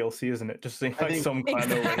Smash DLC, isn't it? Just seeing I like think- some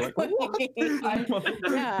kind of like, Exactly.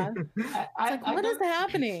 Yeah. It's like, what is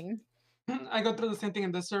happening? I go through the same thing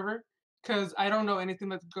in this server because I don't know anything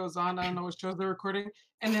that goes on. I don't know what shows they're recording.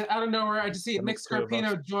 And then out of nowhere, I just see Yeah, Nick there's two of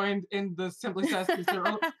Scarpino joined in the Simply Sassy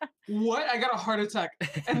server. What? I got a heart attack.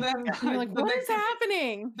 And then You're like, the what next is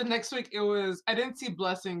happening? the next week I didn't see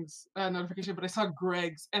Blessing's notification, but I saw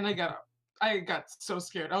Greg's and I got so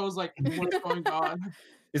scared. I was like, what's going on?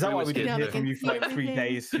 Is that We why was we didn't getting hear from you for like 3 everything.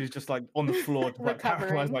 days? He was just like on the floor, like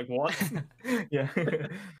paralyzed, Recovering. like what? Yeah.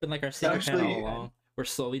 Been like our secret plan Actually- all along. We're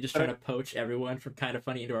slowly just trying to poach everyone from Kind of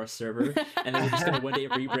Funny into our server, and then we're just gonna one day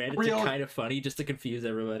rebrand it to Real- Kind of Funny just to confuse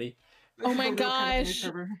everybody. Oh my The real Kind of Funny gosh.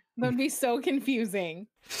 server. That'd be so confusing.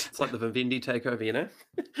 It's like the Vivendi takeover, you know?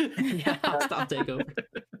 Yeah, stop takeover.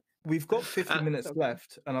 We've got 50 minutes So-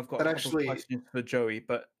 left, and I've got But a couple actually- of questions for Joey.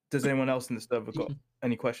 But does anyone else in the server got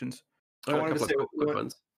any questions? I I got a wanted to couple say of quick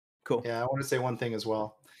ones. Cool. yeah, I want to say one thing as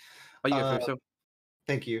well. Oh, you go Uh, first, Phil.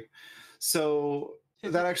 Thank you. So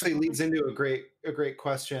Is that it- actually leads into a great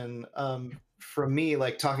question from me,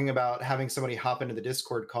 like talking about having somebody hop into the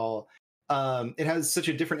Discord call. It has such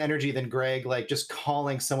a different energy than Greg, like just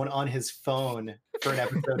calling someone on his phone for an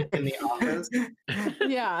episode in the office.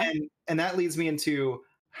 Yeah. And that leads me into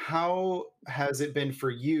how has it been for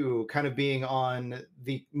you kind of being on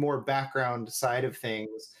the more background side of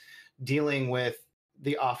things, dealing with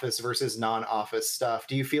the office versus non-office stuff?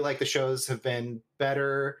 Do you feel like the shows have been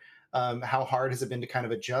better? How hard has it been to kind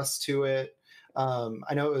of adjust to it?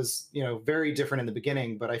 I know it was, very different in the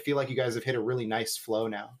beginning, but I feel like you guys have hit a really nice flow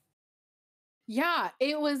now. Yeah,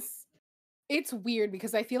 it's weird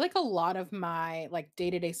because I feel like a lot of my like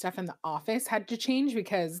day-to-day stuff in the office had to change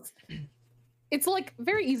because it's like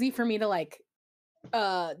very easy for me to like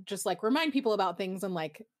just like remind people about things and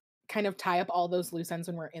like kind of tie up all those loose ends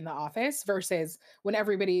when we're in the office versus when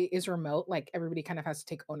everybody is remote, like everybody kind of has to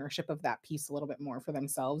take ownership of that piece a little bit more for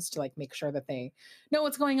themselves to like make sure that they know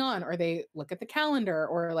what's going on or they look at the calendar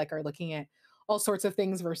or like are looking at all sorts of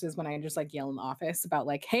things versus when I just like yell in the office about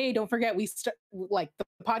like, hey, don't forget like the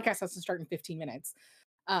podcast has to start in 15 minutes.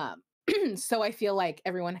 Um so I feel like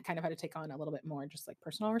everyone kind of had to take on a little bit more just like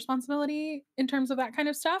personal responsibility in terms of that kind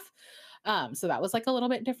of stuff. So that was like a little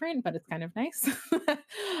bit different, but it's kind of nice.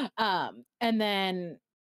 And then,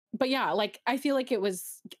 but yeah, like I feel like it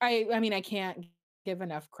was, I mean, I can't give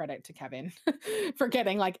enough credit to Kevin for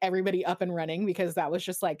getting like everybody up and running because that was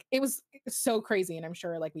just like, it was so crazy. And I'm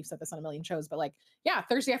sure like we've said this on a million shows, but like, yeah,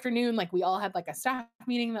 Thursday afternoon, like we all had like a staff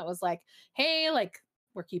meeting that was like, hey, like,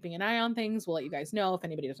 we're keeping an eye on things. We'll let you guys know if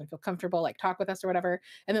anybody doesn't feel comfortable, like talk with us or whatever.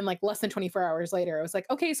 And then like less than 24 hours later, I was like,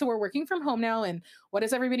 okay, so we're working from home now. And what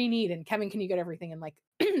does everybody need? And Kevin, can you get everything? And like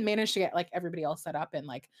managed to get like everybody all set up and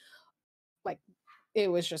like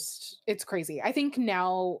it was just, it's crazy. I think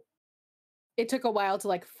now it took a while to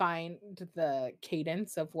like find the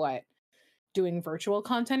cadence of what doing virtual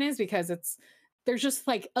content is because there's just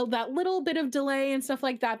like that little bit of delay and stuff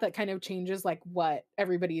like that that kind of changes like what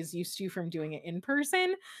everybody is used to from doing it in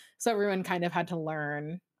person. So everyone kind of had to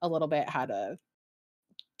learn a little bit how to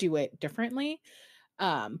do it differently.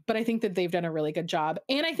 But I think that they've done a really good job.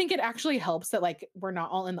 And I think it actually helps that like we're not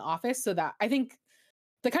all in the office so that I think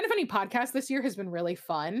the Kind of Funny podcast this year has been really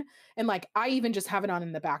fun. And like I even just have it on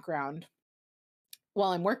in the background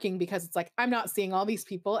while I'm working because it's like I'm not seeing all these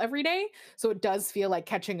people every day. So it does feel like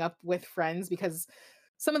catching up with friends because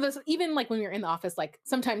some of this, even like when you're in the office, like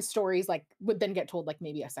sometimes stories like would then get told like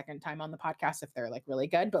maybe a second time on the podcast if they're like really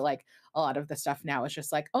good. But like a lot of the stuff now is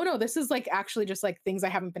just like, oh no, this is like actually just like things I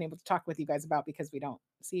haven't been able to talk with you guys about because we don't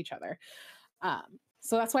see each other.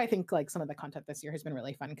 So that's why I think like some of the content this year has been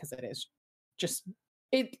really fun because it is just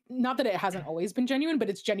not that it hasn't always been genuine, but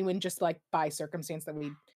it's genuine just like by circumstance that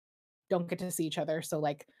we don't get to see each other. So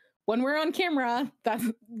like when we're on camera, that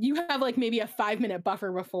you have like maybe a 5-minute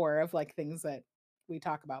buffer before of like things that we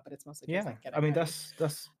talk about, but it's mostly just, Yeah, like, I mean ready.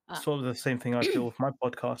 that's sort of the same thing I feel with my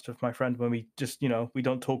podcast with my friend when we just we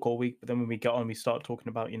don't talk all week, but then when we get on, we start talking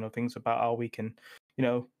about things about our week, and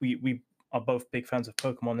we are both big fans of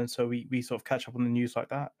Pokemon, and so we sort of catch up on the news like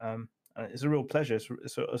that. And it's a real pleasure.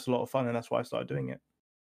 It's a lot of fun, and that's why I started doing it.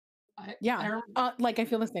 Like I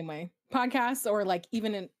feel the same way. Podcasts or like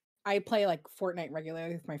even I play like Fortnite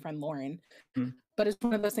regularly with my friend Lauren, but it's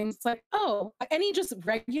one of those things. It's like, oh, any just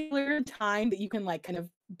regular time that you can like kind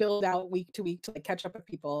of build out week to week to like catch up with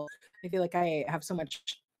people. I feel like I have so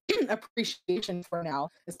much appreciation for now,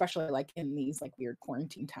 especially like in these like weird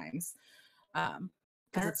quarantine times,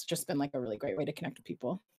 because it's just been like a really great way to connect with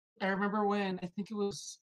people. I remember when I think it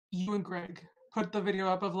was you and Greg put the video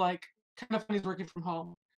up of like Kind of Funny's working from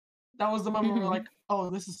home. That was the moment where we're like,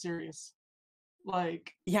 oh, this is serious.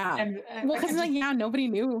 Like, yeah. And well, because like, yeah, nobody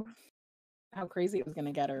knew how crazy it was going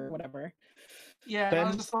to get or whatever. Yeah. And I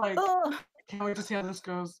was just like, can't wait to see how this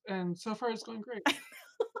goes. And so far it's going great.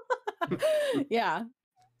 Yeah.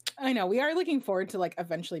 I know. We are looking forward to like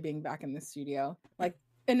eventually being back in the studio. Like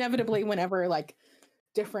inevitably whenever like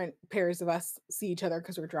different pairs of us see each other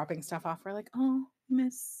because we're dropping stuff off, we're like, oh,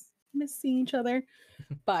 miss seeing each other.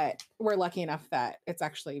 But we're lucky enough that it's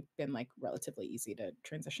actually been like relatively easy to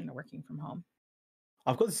transition to working from home.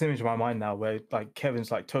 I've got this image in my mind now where like Kevin's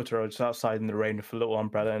like Totoro just outside in the rain with a little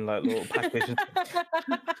umbrella and like little package.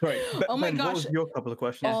 Right. Oh my gosh. What was your couple of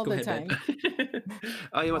questions? All the time.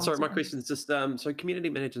 Oh, yeah. Sorry, my question is just so community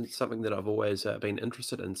management is something that I've always been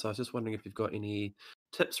interested in. So I was just wondering if you've got any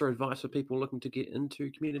tips or advice for people looking to get into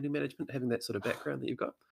community management, having that sort of background that you've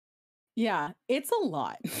got. Yeah, it's a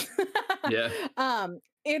lot. Yeah.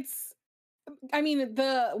 It's I mean,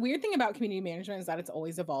 the weird thing about community management is that it's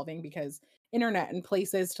always evolving because internet and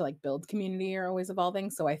places to like build community are always evolving.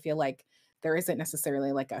 So I feel like there isn't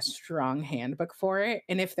necessarily like a strong handbook for it.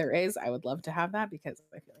 And if there is, I would love to have that because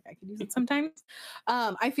I feel like I could use it sometimes.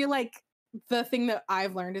 I feel like the thing that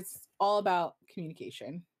I've learned is all about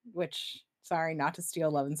communication, which, sorry, not to steal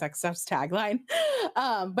Love and Sex Stuff's tagline,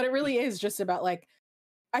 but it really is just about like,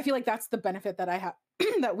 I feel like that's the benefit that I have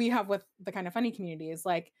that we have with the Kind of Funny community is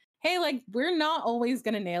like, hey, like we're not always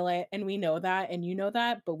going to nail it. And we know that, and you know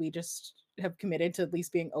that, but we just have committed to at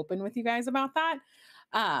least being open with you guys about that.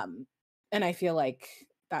 And I feel like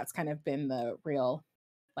that's kind of been the real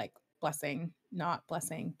like blessing, not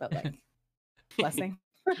blessing, but like blessing.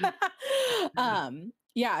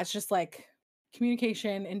 Yeah, it's just like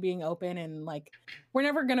communication and being open, and like we're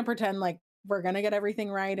never going to pretend like we're going to get everything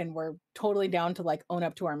right, and we're totally down to like own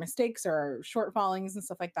up to our mistakes or our shortfallings and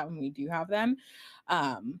stuff like that when we do have them.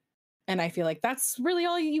 And I feel like that's really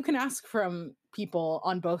all you can ask from people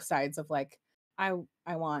on both sides of like, I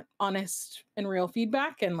want honest and real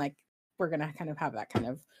feedback, and like we're going to kind of have that kind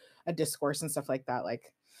of a discourse and stuff like that.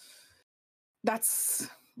 Like that's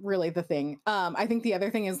really the thing. I think the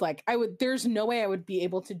other thing is like there's no way I would be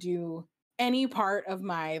able to do any part of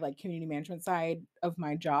my like community management side of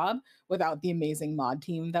my job without the amazing mod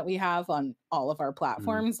team that we have on all of our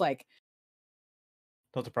platforms. Like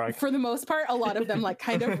not to brag. For the most part, a lot of them like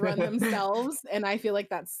kind of run themselves. And I feel like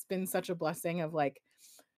that's been such a blessing of like,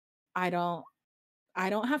 I don't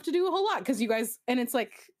have to do a whole lot because you guys, and it's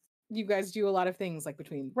like, you guys do a lot of things like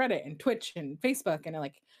between Reddit and Twitch and Facebook and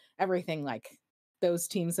like everything, like those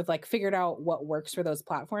teams have like figured out what works for those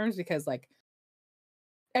platforms because like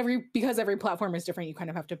every platform is different. You kind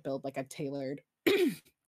of have to build like a tailored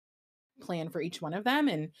plan for each one of them.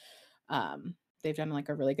 And they've done like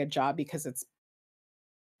a really good job because it's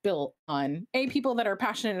built on people that are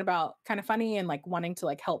passionate about Kind of Funny and like wanting to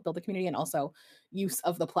like help build the community, and also use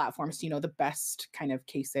of the platforms to, you know, the best kind of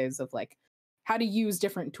cases of like how to use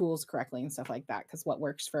different tools correctly and stuff like that. Because what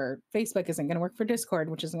works for Facebook isn't going to work for Discord,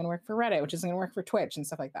 which isn't going to work for Reddit, which isn't going to work for Twitch and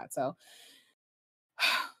stuff like that. So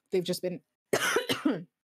they've just been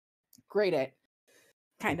great at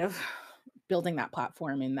kind of building that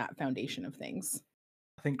platform and that foundation of things.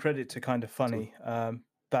 I think credit to Kind of Funny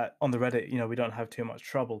that on the Reddit, you know, we don't have too much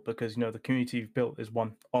trouble because, you know, the community you've built is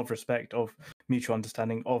one of respect, of mutual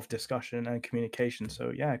understanding, of discussion and communication.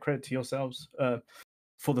 So yeah, credit to yourselves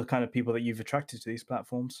for the kind of people that you've attracted to these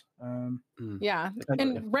platforms. Yeah.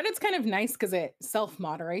 And Reddit's kind of nice because it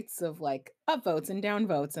self-moderates of like upvotes and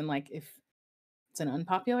downvotes. And like if it's an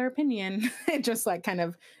unpopular opinion, it just like kind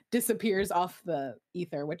of disappears off the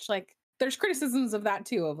ether, which like there's criticisms of that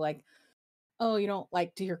too, of like, oh, you don't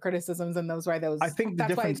like to hear criticisms, and those why those. I think the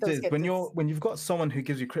difference is when you've got someone who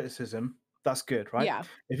gives you criticism, that's good, right? Yeah.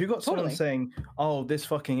 If you've got someone saying, "Oh, this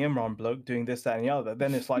fucking Imran bloke doing this, that, and the other,"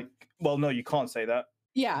 then it's like, well, no, you can't say that.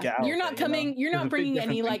 Yeah, you're not coming. You know? You're not bringing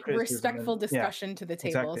any like respectful discussion to the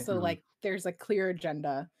table. Exactly. So like, there's a clear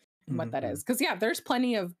agenda in what that is. Because yeah, there's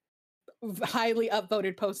plenty of highly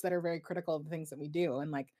upvoted posts that are very critical of the things that we do,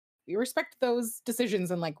 and like we respect those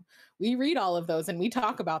decisions, and like we read all of those and we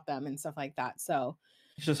talk about them and stuff like that. So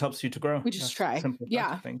it just helps you to grow. We just try.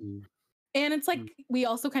 Yeah. And it's like we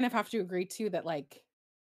also kind of have to agree too that like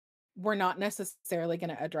we're not necessarily going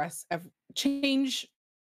to address change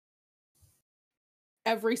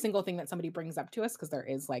every single thing that somebody brings up to us, because there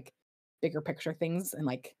is like bigger picture things and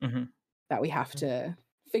like that we have to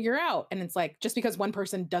figure out. And it's like just because one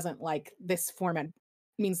person doesn't like this format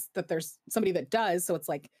means that there's somebody that does. So it's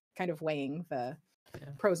like kind of weighing the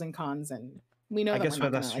pros and cons. And we know I guess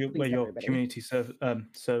that's where your everybody. community service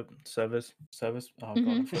surveys. Oh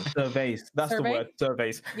god, surveys. That's the word.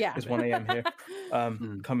 Surveys. Yeah, it's 1 a.m. here.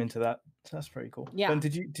 Come into that. So that's very cool. Yeah. Ben,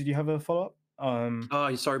 did you have a follow up?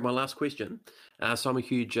 Oh, sorry, my last question. So I'm a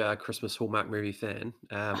huge Christmas Hallmark movie fan.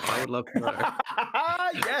 I would love to know.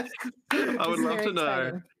 Yes, I would love to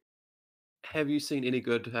know. Have you seen any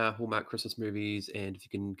good Hallmark Christmas movies? And if you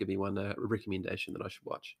can give me one recommendation that I should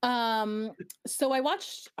watch. So I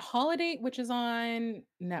watched Holiday, which is on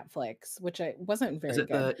Netflix, which I wasn't very good. Is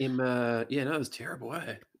it the Emma? Yeah, no, it was terrible.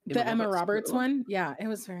 The Emma Roberts one? Yeah, it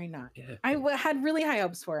was very not. Yeah. I had really high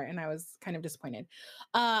hopes for it, and I was kind of disappointed.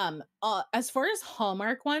 As far as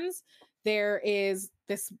Hallmark ones, there is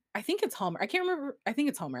this, I think it's Hallmark. I can't remember. I think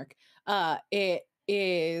it's Hallmark. It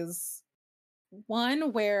is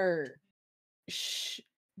one where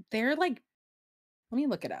they're like, let me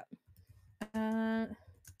look it up.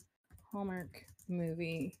 Hallmark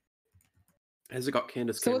movie. Has it got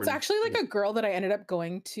Candace So Cameron? it's actually like a girl that I ended up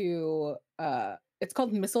going to, it's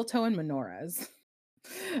called Mistletoe and Menorahs.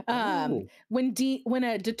 Oh. When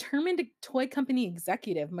a determined toy company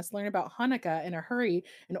executive must learn about Hanukkah in a hurry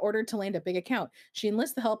in order to land a big account, she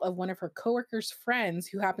enlists the help of one of her coworkers' friends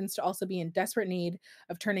who happens to also be in desperate need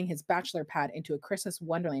of turning his bachelor pad into a Christmas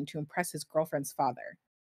wonderland to impress his girlfriend's father.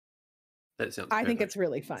 That sounds I think perfect. it's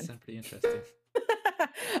really fun. Sounds pretty interesting.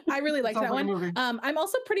 I really like Sounds that like a one. movie. I'm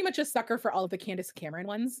also pretty much a sucker for all of the Candace Cameron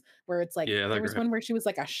ones, where it's like Yeah, they're there was great. one where she was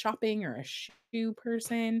like a shopping or a shoe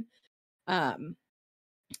person.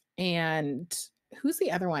 And who's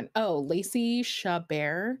the other one? Oh, Lacey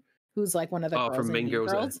Chabert, who's like one of the girls from in Mean Mean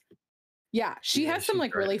Girls, Girls. Yeah, she Yeah, has some she's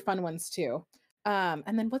like great. really fun ones too.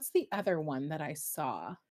 And then what's the other one that I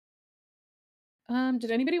saw?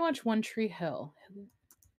 Did anybody watch One Tree Hill?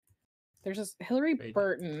 There's this Hillary Right.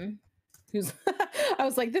 Burton, who's I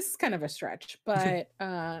was like, this is kind of a stretch, but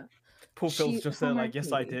Poor Phil's just there, like, Hallmark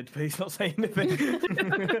yes, I movie. did, but he's not saying anything.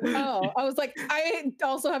 Oh, I was like, I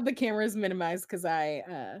also have the cameras minimized because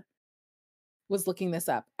I was looking this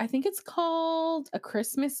up. I think it's called A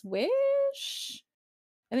Christmas Wish.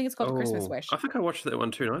 I think it's called A Christmas Wish. I think I watched that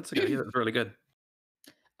one 2 nights ago. Yeah, that's really good.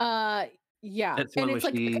 Yeah, That's the and one it's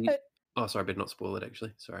where like she. Oh, sorry, I better not spoil it.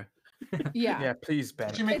 Actually, sorry. yeah. Yeah, please, Ben.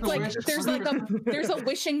 Did you make It's a like wish? there's a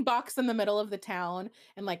wishing box in the middle of the town,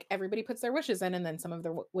 and like everybody puts their wishes in, and then some of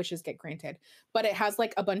their wishes get granted. But it has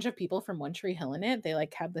like a bunch of people from One Tree Hill in it. They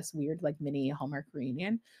like have this weird like mini Hallmark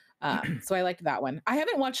reunion. So I liked that one. I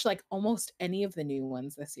haven't watched like almost any of the new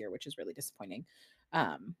ones this year, which is really disappointing.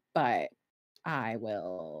 But I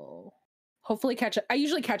will hopefully catch up. I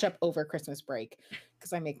usually catch up over Christmas break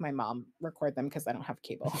because I make my mom record them because I don't have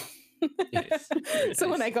cable. Nice. Very So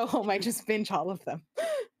when nice. I go home, I just binge all of them.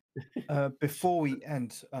 Before we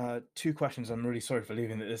end, 2 questions. I'm really sorry for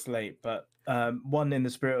leaving it this late, but one in the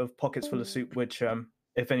spirit of Pockets Full of Soup, which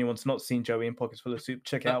if anyone's not seen Joey in Pockets Full of Soup,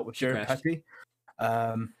 check it Oh, out with she Jared crashed. Petty.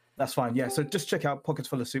 That's fine. Yeah, so just check out Pockets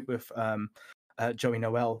Full of Soup with Joey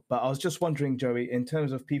Noel. But I was just wondering, Joey, in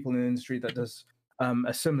terms of people in the industry that does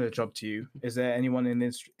a similar job to you, is there anyone in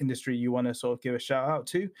this industry you want to sort of give a shout out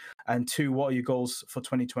to? And 2, what are your goals for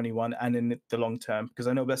 2021 and in the long term? Because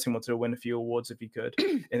I know Blessing wanted to win a few awards if you could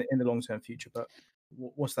in the long term future, but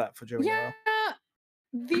what's that for Joey Yeah,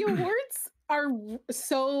 Noel? the awards are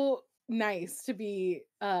so nice to be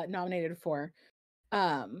nominated for.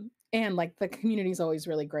 And like the community is always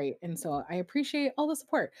really great. And so I appreciate all the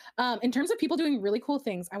support. In terms of people doing really cool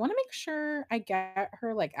things, I want to make sure I get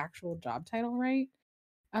her like actual job title right.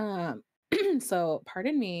 So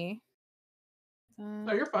pardon me.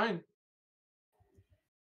 No, you're fine.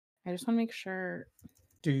 I just want to make sure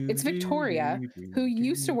it's Victoria, who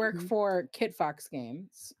used to work for Kit Fox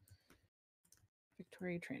Games.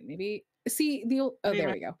 Victoria Tran, maybe. See the oh, Maybe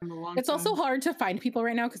there we go. in the long It's also time. hard to find people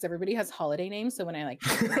right now because everybody has holiday names. So when I like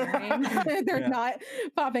type in their name, they're Yeah. not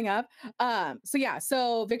popping up. So yeah,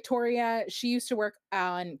 so Victoria, she used to work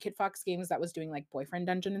on Kit Fox Games that was doing like Boyfriend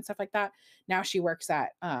Dungeon and stuff like that. Now she works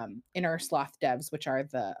at Inner Sloth Devs, which are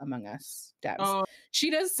the Among Us devs. Oh,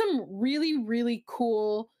 She does some really, really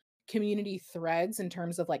cool community threads in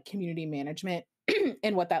terms of like community management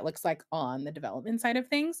and what that looks like on the development side of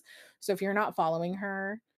things. So if you're not following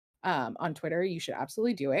her on Twitter, you should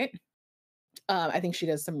absolutely do it. I think she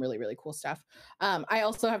does some really, really cool stuff. I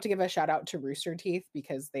also have to give a shout out to Rooster Teeth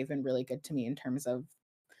because they've been really good to me in terms of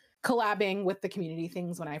collabing with the community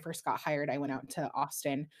things. When I first got hired, I went out to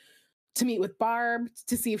Austin to meet with Barb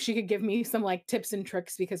to see if she could give me some like tips and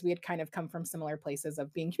tricks because we had kind of come from similar places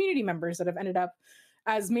of being community members that have ended up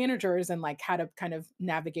as managers and like how to kind of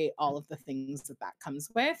navigate all of the things that that comes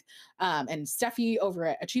with. And Steffi over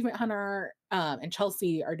at Achievement Hunter and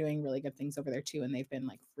Chelsea are doing really good things over there too. And they've been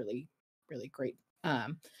like really, really great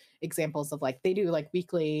examples of like, they do like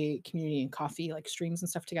weekly community and coffee like streams and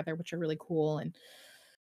stuff together, which are really cool. And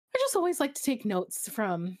I just always like to take notes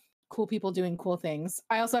from cool people doing cool things.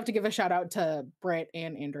 I also have to give a shout out to Britt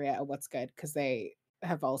and Andrea at What's Good because they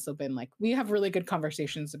have also been like, we have really good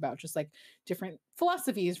conversations about just like different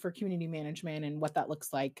philosophies for community management and what that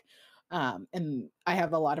looks like. And I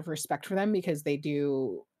have a lot of respect for them because they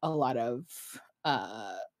do a lot of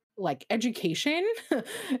like education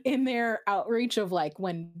in their outreach of like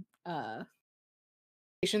when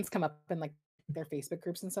patients come up in like their Facebook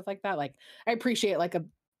groups and stuff like that. Like I appreciate like a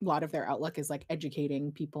lot of their outlook is like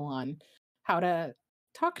educating people on how to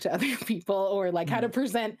talk to other people or like how to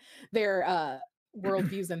present their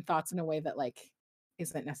worldviews and thoughts in a way that like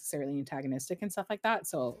isn't necessarily antagonistic and stuff like that.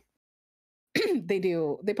 So they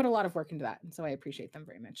put a lot of work into that. And so I appreciate them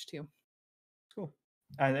very much too. Cool.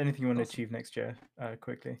 And anything you want to Awesome. achieve next year,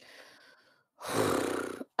 quickly?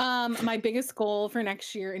 My biggest goal for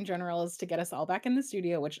next year in general is to get us all back in the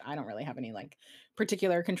studio, which I don't really have any like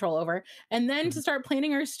particular control over. And then to start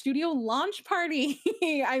planning our studio launch party.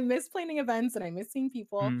 I miss planning events and I miss seeing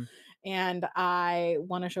people. Mm. And I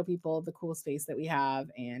want to show people the cool space that we have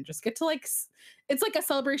and just get to like it's like a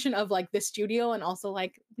celebration of like the studio and also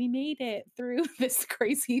like we made it through this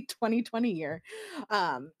crazy 2020 year.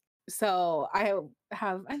 So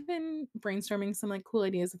I've been brainstorming some like cool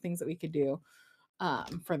ideas of things that we could do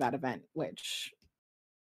for that event, which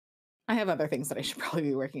I have other things that I should probably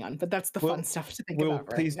be working on, but that's the fun stuff to think about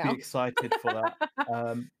right please now. be excited for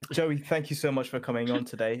that. Joey, thank you so much for coming on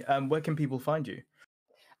today. Where can people find you?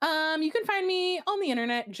 You can find me on the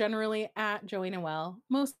internet generally at Joey Noel,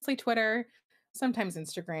 mostly Twitter, sometimes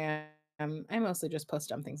Instagram. I mostly just post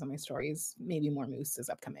dumb things on my stories. Maybe more Moose is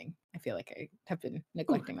upcoming. I feel like I have been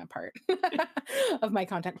neglecting that part of my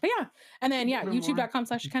content. But yeah, and then yeah,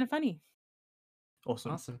 youtube.com/kindafunny.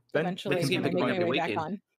 Awesome. Ben, Eventually, thanks I'm again gonna for make giving my way up back your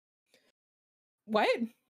on. What?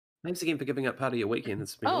 Thanks again for giving up part of your weekend.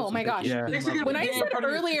 It's been Oh awesome. my Thank gosh. you. Yeah. Thanks again When for I being said part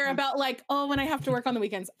of this earlier Christmas. about like, oh, when I have to work on the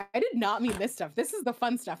weekends, I did not mean this stuff. This is the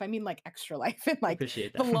fun stuff. I mean like extra life and like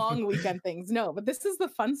Appreciate the that. long weekend things. No, but this is the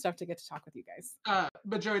fun stuff to get to talk with you guys.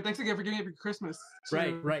 But Joey, thanks again for giving up your Christmas.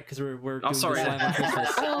 Right, because we're doing sorry. this live on Christmas.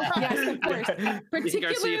 Oh, yes, of course. You can go see your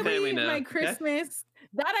Particularly family now, my okay? Christmas.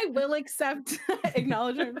 That I will accept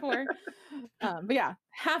acknowledgement for. But yeah,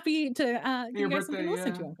 happy to give Your you guys something to birthday,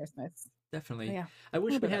 listen to yeah. on Christmas. Definitely. Yeah. I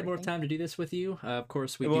wish little we bit had more everything. time to do this with you. Of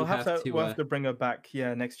course, we We'll do have to. we'll have to bring her back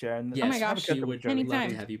next year. And Yes, my gosh, have a we catch up would with Joey. love to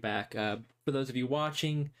Anytime. have you back. For those of you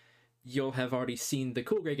watching, you'll have already seen the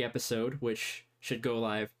Cool Greg episode, which should go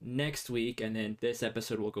live next week, and then this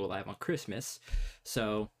episode will go live on Christmas.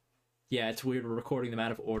 So, yeah, it's weird we're recording them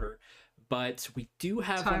out of order, but we do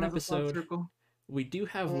have Time one is a flat episode. circle. We do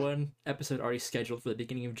have one episode already scheduled for the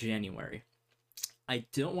beginning of January. I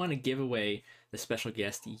don't want to give away the special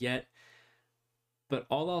guest yet, but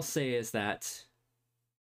all I'll say is that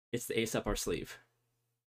it's the ace up our sleeve.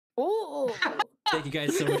 Oh. Thank you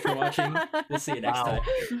guys so much for watching. We'll see you next Wow.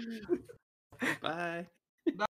 time. Bye.